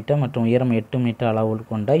 12 மீட்டர் மற்றும் உயரம் 8 மீட்டர் அளவு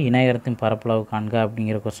கொண்ட இணையகத்தின் பரப்பளவு காண்க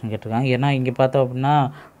அப்படிங்கிற கொஸ்டின் கேட்டிருக்காங்க. ஏன்னா இங்கே பார்த்தோம் அப்படின்னா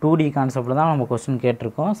 2D கான்செப்டில் தான் நம்ம கொஸ்டின்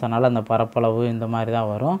கேட்டிருக்கோம். ஸோ அதனால் அந்த பரப்பளவு இந்த மாதிரி தான்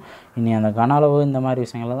வரும். இனி அந்த கன அளவு இந்த மாதிரி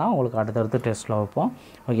விஷயங்களை தான் உங்களுக்கு அடுத்தடுத்து டெஸ்ட்டில் வைப்போம்.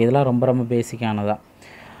 ஓகே. இதெல்லாம் ரொம்ப ரொம்ப பேசிக்கானதான்.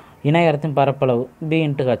 இணையகத்தின் பரப்பளவு b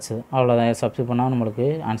இன்ட்டு h, அவ்வளோதான். சப்ஸ்டிட் பண்ணால் நம்மளுக்கு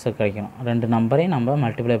ஆன்சர் கிடைக்கணும். 2 நம்பரையும் நம்ம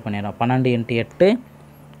மல்டிப்ளை பண்ணிடுறோம். 12 இன்ட்டு 8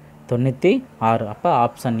 96. அப்போ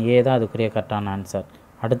ஆப்ஷன் ஏ தான் அதுக்குரிய கரெக்டான ஆன்சர்.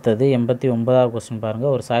 அடுத்தது 89வது கொஸ்டின்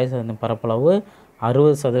பாருங்கள். ஒரு சாய் சதுரத்தின் பரப்பளவு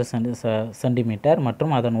 60 சதுர சென்டிமீட்டர்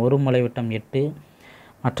மற்றும் அதன் ஒரு மூலைவிட்டம் 8,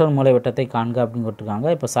 மற்றொரு மூலைவிட்டத்தை காண்க அப்படின்னு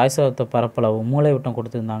கொடுத்துருக்காங்க. இப்போ சாய் சதுரத்தை பரப்பளவு மூலைவிட்டம்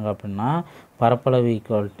கொடுத்துருந்தாங்க அப்படின்னா பரப்பளவு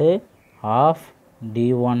equal to ½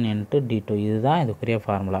 d1 into d2. இதுதான் இதுக்குரிய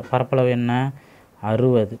ஃபார்முலா. பரப்பளவு என்ன,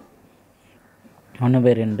 60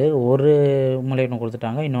 1/2. ஒரு மூலைவிட்டம்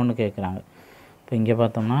கொடுத்துட்டாங்க, இன்னொன்று கேட்குறாங்க. இப்போ இங்கே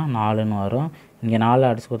பார்த்தோம்னா 4ன்னு வரும். இங்கே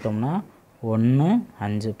 4 அடிச்சு கொடுத்தோம்னா 1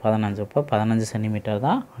 5 15. இப்போ 15 சென்டிமீட்டர்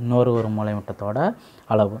தான் ஒரு மூலைவிட்டத்தோட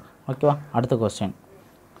அளவு. ஓகேவா. அடுத்த கொஸ்டின்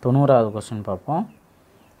 90வது கொஸ்டின் பார்ப்போம்.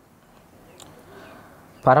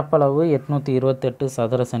 பரப்பளவு 828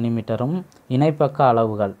 சதுர சென்டிமீட்டரும் இணைப்பக்க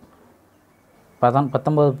அளவுகள்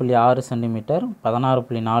 19.6 சென்டிமீட்டர்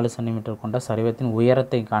 16.4 சென்டிமீட்டர் கொண்ட சரிவத்தின்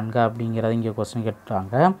உயரத்தை காண்க அப்படிங்கிறத இங்கே கொஸ்டின்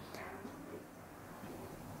கேட்டுட்டாங்க.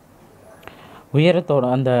 உயரத்தோட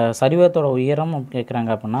அந்த சரிவத்தோட உயரம் கேட்குறாங்க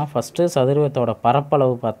அப்படின்னா ஃபஸ்ட்டு சதுரத்தோட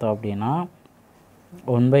பரப்பளவு பார்த்தோம் அப்படின்னா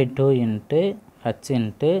 1/2 இன்ட்டு ஹச்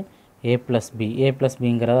இன்ட்டு a+b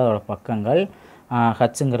a+bங்கிறது அதோட பக்கங்கள்,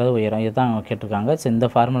 ஹச்சுங்கிறது உயரம். இதுதான் கேட்டிருக்காங்க. ஸோ இந்த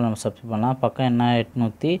ஃபார்முலா நம்ம சப்ஸ்டிட் பண்ணலாம். பக்கம் என்ன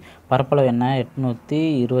 800, பரப்பளவு என்ன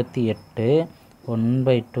 828,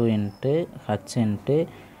 1/2 இன்ட்டு ஹச் இன்ட்டு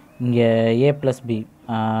இங்கே a+b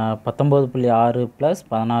 19.6 +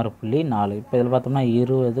 16.4. இப்போ இதில் பார்த்தோம்னா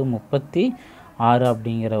 20 36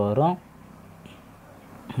 அப்படிங்கிற வரும்.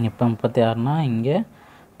 இப்போ 36னா இங்கே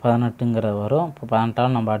 18ங்கிற வரும். இப்போ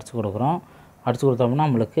 18ஆல் நம்ம அடித்து கொடுக்குறோம். அடித்து கொடுத்தோம்னா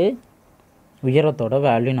நம்மளுக்கு உயரத்தோட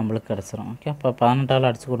வேல்யூ நம்மளுக்கு கிடச்சிரும். ஓகே, இப்போ 18ஆல்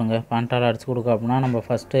அடித்து கொடுங்க. 18ஆல் அடித்து கொடுக்க அப்படின்னா நம்ம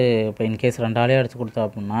ஃபஸ்ட்டு இப்போ இன்கேஸ் 2ஆலே அடித்து கொடுத்தோம்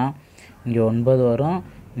அப்படின்னா இங்கே 9 வரும்,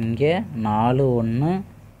 இங்கே 4 1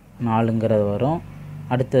 4ங்கிறது வரும்.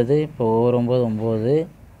 அடுத்தது இப்போ 9 9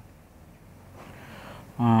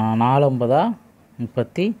 4 9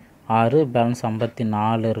 36, பேலன்ஸ்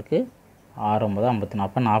 54 இருக்குது, 6 9 54.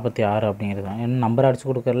 அப்போ 46 அப்படிங்கிறது தான். ஏன்னா நம்பர் அடித்து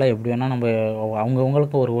கொடுக்கறதுல எப்படி வேணால் நம்ம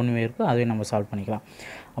அவங்கவுங்களுக்கு ஒரு ஒன்றுமே இருக்குது, அதுவே நம்ம சால்வ் பண்ணிக்கலாம்.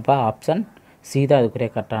 அப்போ ஆப்ஷன் சி தான் அதுக்குரிய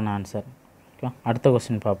கரெக்டான ஆன்சர். ஓகே, அடுத்த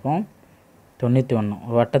கொஸ்டின் பார்ப்போம். 91.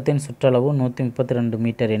 வட்டத்தின் சுற்றளவு 132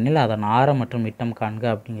 மீட்டர் எண்ணில் அதன் ஆரம் மற்றும் விட்டம் காண்க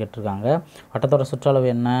அப்படின்னு கேட்டிருக்காங்க. வட்டத்தோட சுற்றளவு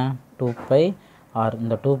என்ன 2πr.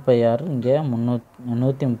 இந்த 2πr இங்கே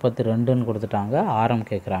 132ன்னு கொடுத்துட்டாங்க. ஆரம்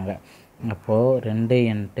கேட்குறாங்க. அப்போது 2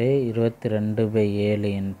 × 22/7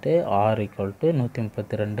 × r =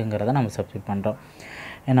 132ங்கிறத நம்ம சப்ஸ்டிட் பண்ணுறோம்.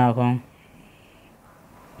 என்னாகும்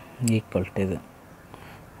ஈக்குவல் டு இது.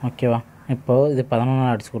 ஓகேவா, இப்போது இது 11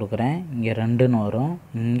 அடித்து கொடுக்குறேன். இங்கே 2ன்னு வரும்,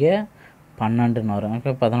 இங்கே 12ன்னு வரும்.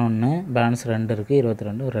 ஓகே, 11 பேலன்ஸ் 2 இருக்குது,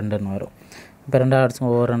 22 2ன்னு வரும். இப்போ 2 அடிச்சுங்க.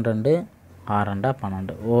 2 6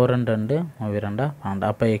 12, 2 2 12.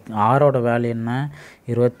 அப்போ ஆரோட வேல்யூ என்ன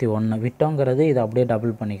 21. விட்டோங்கிறது இதை அப்படியே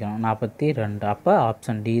டபுள் பண்ணிக்கணும் 42. அப்போ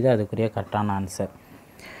ஆப்ஷன் டி தான் அதுக்குரிய கரெக்டான ஆன்சர்.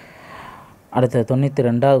 அடுத்த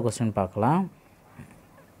 92வது கொஸ்டின் பார்க்கலாம்.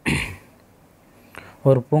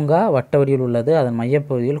 ஒரு பூங்கா வட்ட வடிவில் உள்ளது. அதன்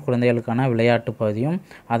மையப்பகுதியில் குழந்தைகளுக்கான விளையாட்டு பகுதியும்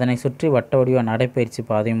அதனை சுற்றி வட்ட வடிவ நடைப்பயிற்சி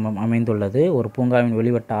பாதையும் அமைந்துள்ளது. ஒரு பூங்காவின்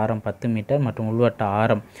வெளிவட்ட ஆரம் 10 மீட்டர் மற்றும் உள்வட்ட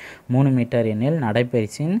ஆரம் 3 மீட்டர் எனில்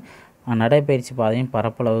நடைப்பயிற்சி பாதையும்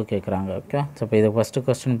பரப்பளவு கேட்குறாங்க. ஓகே, ஸோ இப்போ இதை ஃபஸ்ட்டு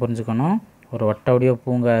கொஸ்டின் புரிஞ்சுக்கணும். ஒரு வட்ட வடிவ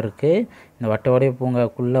பூங்கா இருக்குது. இந்த வட்ட வடிவ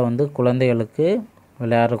பூங்காக்குள்ளே குழந்தைகளுக்கு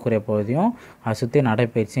விளையாடக்கூடிய பகுதியும் அதை சுற்றி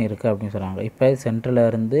நடைப்பயிற்சியும் இருக்குது அப்படின்னு சொல்கிறாங்க. இப்போ சென்டரில்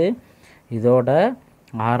இருந்து இதோட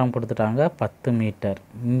ஆரம் கொடுத்துட்டாங்க 10 மீட்டர்.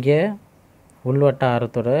 இங்கே உள்வட்ட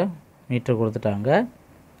ஆரத்தோட மீட்டர் கொடுத்துட்டாங்க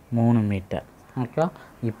 3 மீட்டர். ஓகே,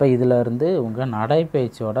 இப்போ இதில் இருந்து உங்கள்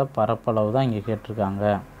நடைப்பயிற்சியோட பரப்பளவு தான் இங்கே கேட்டிருக்காங்க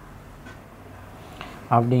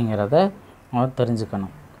அப்படிங்கிறத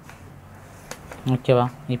தெரிஞ்சுக்கணும். ஓகேவா,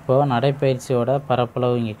 இப்போது நடைப்பயிற்சியோட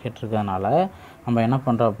பரப்பளவு இங்கே கேட்டிருக்கிறதுனால நம்ம என்ன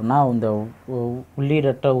பண்ணுறோம் அப்படின்னா இந்த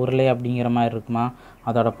உள்ளீடற்ற உருளை அப்படிங்கிற மாதிரி இருக்குமா,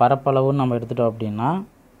 அதோட பரப்பளவுன்னு நம்ம எடுத்துட்டோம் அப்படின்னா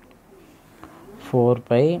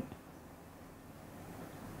 4π.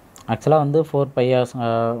 ஆக்சுவலாக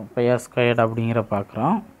 4πr² அப்படிங்கிற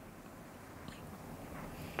பார்க்குறோம்.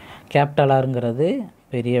 கேபிட்டல் ஆருங்கிறது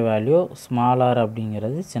பெரிய வேல்யூ, ஸ்மால் ஆர்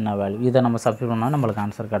அப்படிங்கிறது சின்ன வேல்யூ. இதை நம்ம சப்ஸ்டிட் பண்ணால் நம்மளுக்கு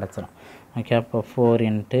ஆன்சர் கிடச்சிடும். ஓகே, அப்போ 4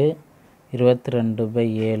 ×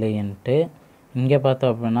 22/7 இங்கே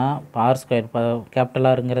பார்த்தோம் அப்படின்னா r². கேபிட்டல்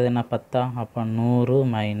ஆருங்கிறது என்ன 10. அப்போ 100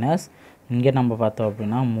 மைனஸ் இங்கே நம்ம பார்த்தோம்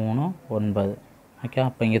அப்படின்னா 3 9. ஓகே,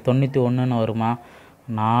 அப்போ இங்கே 91ன்னு வருமா.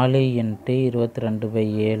 4 ×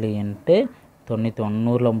 22/7 × 91.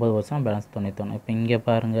 100ல் 9 வருஷம் பேலன்ஸ் 91. இப்போ இங்கே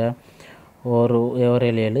பாருங்கள் ஒரு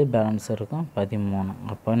 7 பேலன்ஸ் இருக்கும் 13.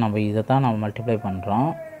 அப்போ நம்ம இதை தான் நம்ம மல்டிப்ளை பண்ணுறோம்.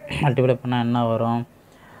 மல்டிப்ளை பண்ணால் என்ன வரும்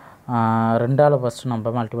 2ஆல் ஃபஸ்ட்டு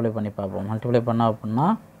நம்ம மல்டிப்ளை பண்ணி பார்ப்போம். மல்டிப்ளை பண்ணோம் அப்படின்னா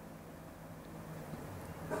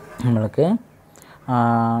நம்மளுக்கு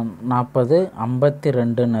 40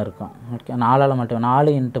 52ன்னு இருக்கும். Okay, 4ஆல் multiply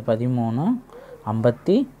 4 × 13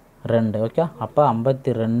 52. ஓகே, அப்போ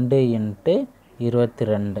 52 ×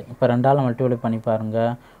 22. இப்போ 2ஆல் மல்டிப்ளை பண்ணி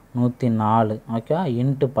பாருங்கள் 104. ஓகே,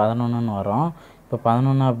 × 11ன்னு வரும். இப்போ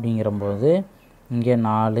 11 அப்படிங்கிறம்போது இங்கே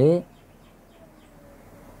 4,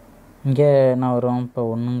 இங்கே என்ன வரும் இப்போ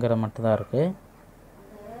 1ங்கிற மட்டும்தான் இருக்குது.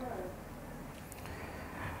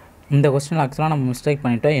 இந்த கொஸ்டின் ஆக்சுவலாக நம்ம மிஸ்டேக்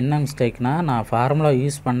பண்ணிட்டோம். என்ன மிஸ்டேக்னால் நான் ஃபார்முலா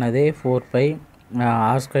யூஸ் பண்ணதே 4π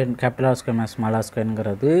r², கேபிட்டல் R² ஸ்மால்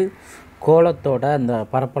r²ங்கிறது கோலத்தோட அந்த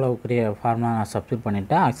பரப்பளவுக்குரிய ஃபார்முலா நான் சப்ஸ்டிட்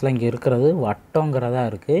பண்ணிட்டேன். ஆக்சுவலாக இங்கே இருக்கிறது வட்டங்கிறதா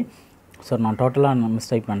இருக்குது. ஸோ நான் டோட்டலாக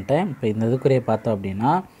மிஸ்டேக் பண்ணிட்டேன். இப்போ இந்த இதுக்குரிய பார்த்தோம்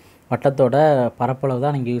அப்படின்னா வட்டத்தோட பரப்பளவு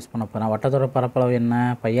தான் நீங்கள் யூஸ் பண்ண போகிறேன். வட்டத்தோட பரப்பளவு என்ன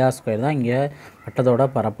πr² தான் இங்கே வட்டத்தோட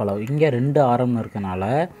பரப்பளவு. இங்கே 2 ஆரம்னு இருக்கனால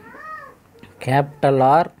capital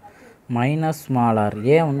R minus small R.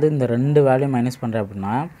 ஏன் வந்து இந்த ரெண்டு வேல்யூ மைனஸ் பண்ணுறேன்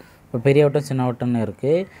அப்படின்னா, இப்போ பெரிய வட்டம் சின்ன வட்டம்னு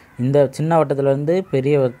இருக்குது. இந்த சின்ன வட்டத்துலேருந்து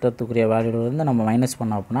பெரிய வட்டத்துக்குரிய வேல்யூலேருந்து நம்ம மைனஸ்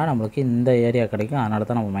பண்ணோம் அப்படின்னா நம்மளுக்கு இந்த ஏரியா கிடைக்கும். அதனால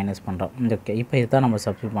தான் நம்ம மைனஸ் பண்ணுறோம். ஓகே, இப்போ இதுதான் நம்ம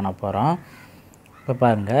சப்ஸ்டிட்யூட் பண்ண போகிறோம். இப்போ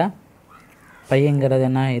பாருங்கள், பையங்கிறது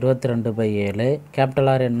என்ன 22/7, கேபிட்டல்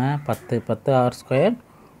ஆர் என்ன 10 ஆர் ஸ்கொயர்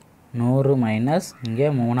 100 மைனஸ் இங்கே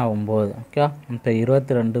 3 9. ஓகே, இப்போ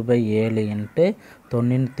 22/7 இன்ட்டு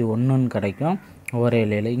 91 கிடைக்கும். ஒரு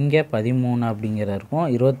 7 இங்கே 13 அப்படிங்கிறது இருக்கும்.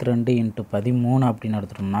 22 இன்ட்டு 13 அப்படின்னு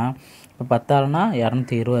எடுத்துட்டோம்னா இப்போ 10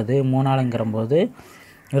 220, 3 போது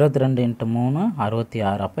 22 இன்ட்டு 3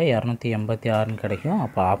 66, அப்போ 286 கிடைக்கும்.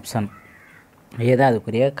 அப்போ ஆப்ஷன் ஏதான்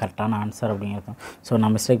அதுக்குரிய கரெக்டான ஆன்சர் அப்படிங்கிறது. ஸோ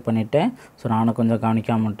நான் மிஸ்டேக் பண்ணிவிட்டேன். ஸோ நானும் கொஞ்சம்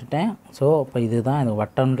கவனிக்காமல் விட்டுட்டேன். ஸோ இப்போ இதுதான் இது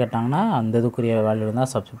வட்டம்னு கேட்டாங்கன்னா அந்த இதுக்குரிய வேல்யூ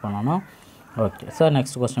தான் சப்ஸ்டிட்யூட் பண்ணணும். ஓகே, ஸோ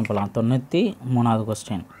நெக்ஸ்ட் கொஸ்டின் போகலாம். 93வது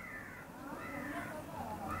கொஸ்டின்.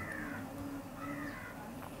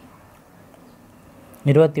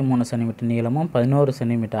 (23 சென்டிமீட்டர் நீளமும் 11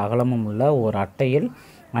 சென்டிமீட்டர் அகலமும் உள்ள ஒரு அட்டையில்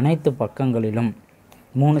அனைத்து பக்கங்களிலும்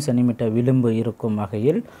 3 சென்டிமீட்டர் விளிம்பு இருக்கும்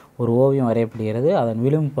வகையில் ஒரு ஓவியம் வரையப்படுகிறது. அதன்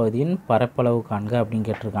விளிம்பு பகுதியின் பரப்பளவு காண்க அப்படின்னு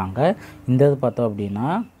கேட்டிருக்காங்க. இந்த இது பார்த்தோம் அப்படின்னா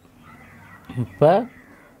இப்போ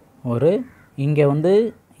இங்கே வந்து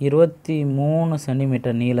 23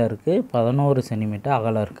 சென்டிமீட்டர் நீளம் இருக்குது, 11 சென்டிமீட்டர்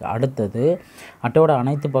அகலம் இருக்குது. அடுத்தது அட்டையோட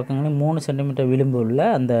அனைத்து பக்கங்களையும் 3 சென்டிமீட்டர் விளிம்பு உள்ள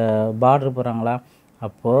அந்த பார்டர் போகிறாங்களா,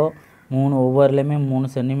 அப்போது ஒவ்வொருலேயுமே 3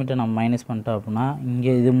 சென்டிமீட்டர் நம்ம மைனஸ் பண்ணிட்டோம் அப்படின்னா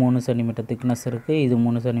இங்கே இது 3 சென்டிமீட்டர் திக்னஸ் இருக்குது, இது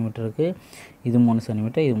 3 சென்டிமீட்டர் இருக்குது, இது 3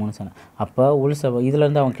 சென்டிமீட்டர், இது 3 சென்டிமீட்டர். அப்போ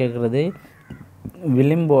இதுலேருந்து அவங்க கேட்குறது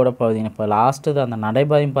விளிம்போட பகுதி. இப்போ லாஸ்ட்டு அந்த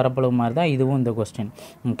நடைபாதையும் பரப்பளவு மாதிரி தான் இதுவும் இந்த கொஸ்டின்.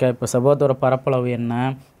 ஓகே, இப்போ செவ்வகத்தோட பரப்பளவு என்ன,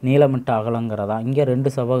 நீளமிட்டு அகலங்கிறதா. இங்கே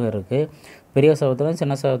 2 செவ்வகம் இருக்குது. பெரிய செவ்வகத்தில்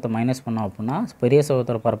சின்ன செவ்வகத்தை மைனஸ் பண்ணோம் அப்படின்னா பெரிய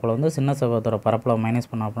செவ்வகத்தோட பரப்பளவு வந்து சின்ன செவ்வகத்தோட பரப்பளவு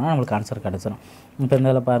மைனஸ் பண்ணோம் அப்படின்னா நம்மளுக்கு ஆன்சர் கிடச்சிடும். இப்போ இந்த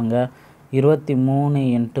இதில் பாருங்கள், 23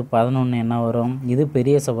 × 11 என்ன வரும், இது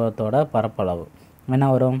பெரிய செவ்வகத்தோட பரப்பளவு என்ன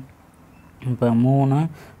வரும், இப்போ 3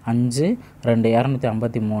 5 2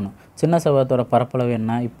 253. சின்ன செவ்வகத்தோட பரப்பளவு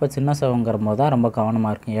என்ன, இப்போ சின்ன செவ்வகங்கிற போது தான் ரொம்ப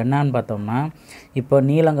கவனமாக இருக்கும். என்னன்னு பார்த்தோம்னா இப்போ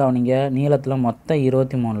நீளம் கவனிங்க, நீளத்தில் மொத்தம்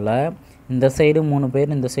 23ல் இந்த சைடு 3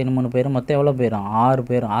 பேர் இந்த சைடு 3 பேர் மொத்தம் எவ்வளோ போயிடும், 6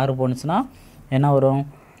 பேர். 6 போணுச்சுன்னா என்ன வரும்,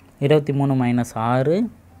 23 - 6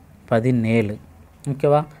 17.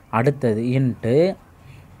 ஓகேவா, அடுத்தது இன்ட்டு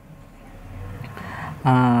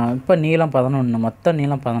இப்போ நீளம் 11, மொத்தம்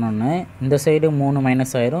நீளம் 11, இந்த சைடு 3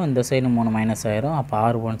 மைனஸ் ஆயிரும், இந்த சைடு 3 மைனஸ் ஆயிரும். அப்போ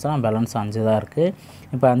 6 போனுச்சுன்னா பேலன்ஸ் 5 தான் இருக்குது.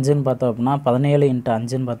 இப்போ 5ன்னு பார்த்தோம் அப்படின்னா 17 ×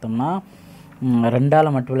 5ன்னு பார்த்தோம்னா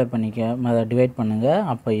 2ஆல் மல்டிப்ளை அதை டிவைட் பண்ணுங்கள்.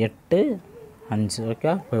 அப்போ 8 5.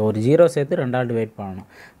 ஓகே, இப்போ ஒரு 0 சேர்த்து 2ஆல் டிவைட் பண்ணணும்.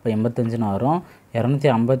 இப்போ 85ன்னு வரும்.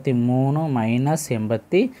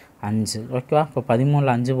 253 - 85. ஓகேவா, இப்போ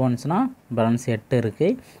 13ல் 5 போனுச்சுன்னா பேலன்ஸ் 8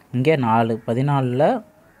 இருக்குது. இங்கே 4, 14ல்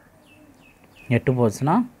 8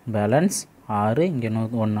 போச்சுன்னா பேலன்ஸ் 6. இங்கே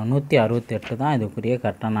 168 தான் இதுக்குரிய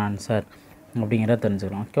கரெக்டான ஆன்சர் அப்படிங்கிறத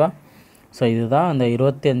தெரிஞ்சுக்கலாம். ஓகேவா, ஸோ இதுதான் இந்த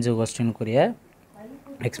 25 கொஸ்டினுக்குரிய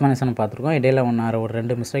எக்ஸ்ப்ளனேஷன் பார்த்துருக்கோம். இடையில் ஒரு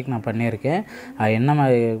 2 மிஸ்டேக் நான் பண்ணியிருக்கேன். என்ன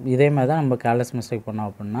இதே மாதிரி தான் நம்ம கேர்லெஸ் மிஸ்டேக் பண்ணோம்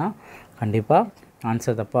அப்படின்னா கண்டிப்பாக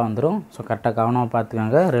ஆன்சர் தப்பாக வந்துடும். ஸோ கரெக்டாக கவனமாக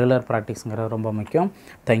பார்த்துக்கோங்க. ரெகுலர் ப்ராக்டிஸ்ங்கிறது ரொம்ப முக்கியம்.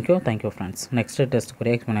 Thank you friends. நெக்ஸ்ட்டு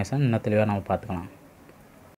டெஸ்ட்டுக்குரிய எக்ஸ்ப்ளனேஷன் இன்னும் தெளிவாக நம்ம பார்த்துக்கலாம்.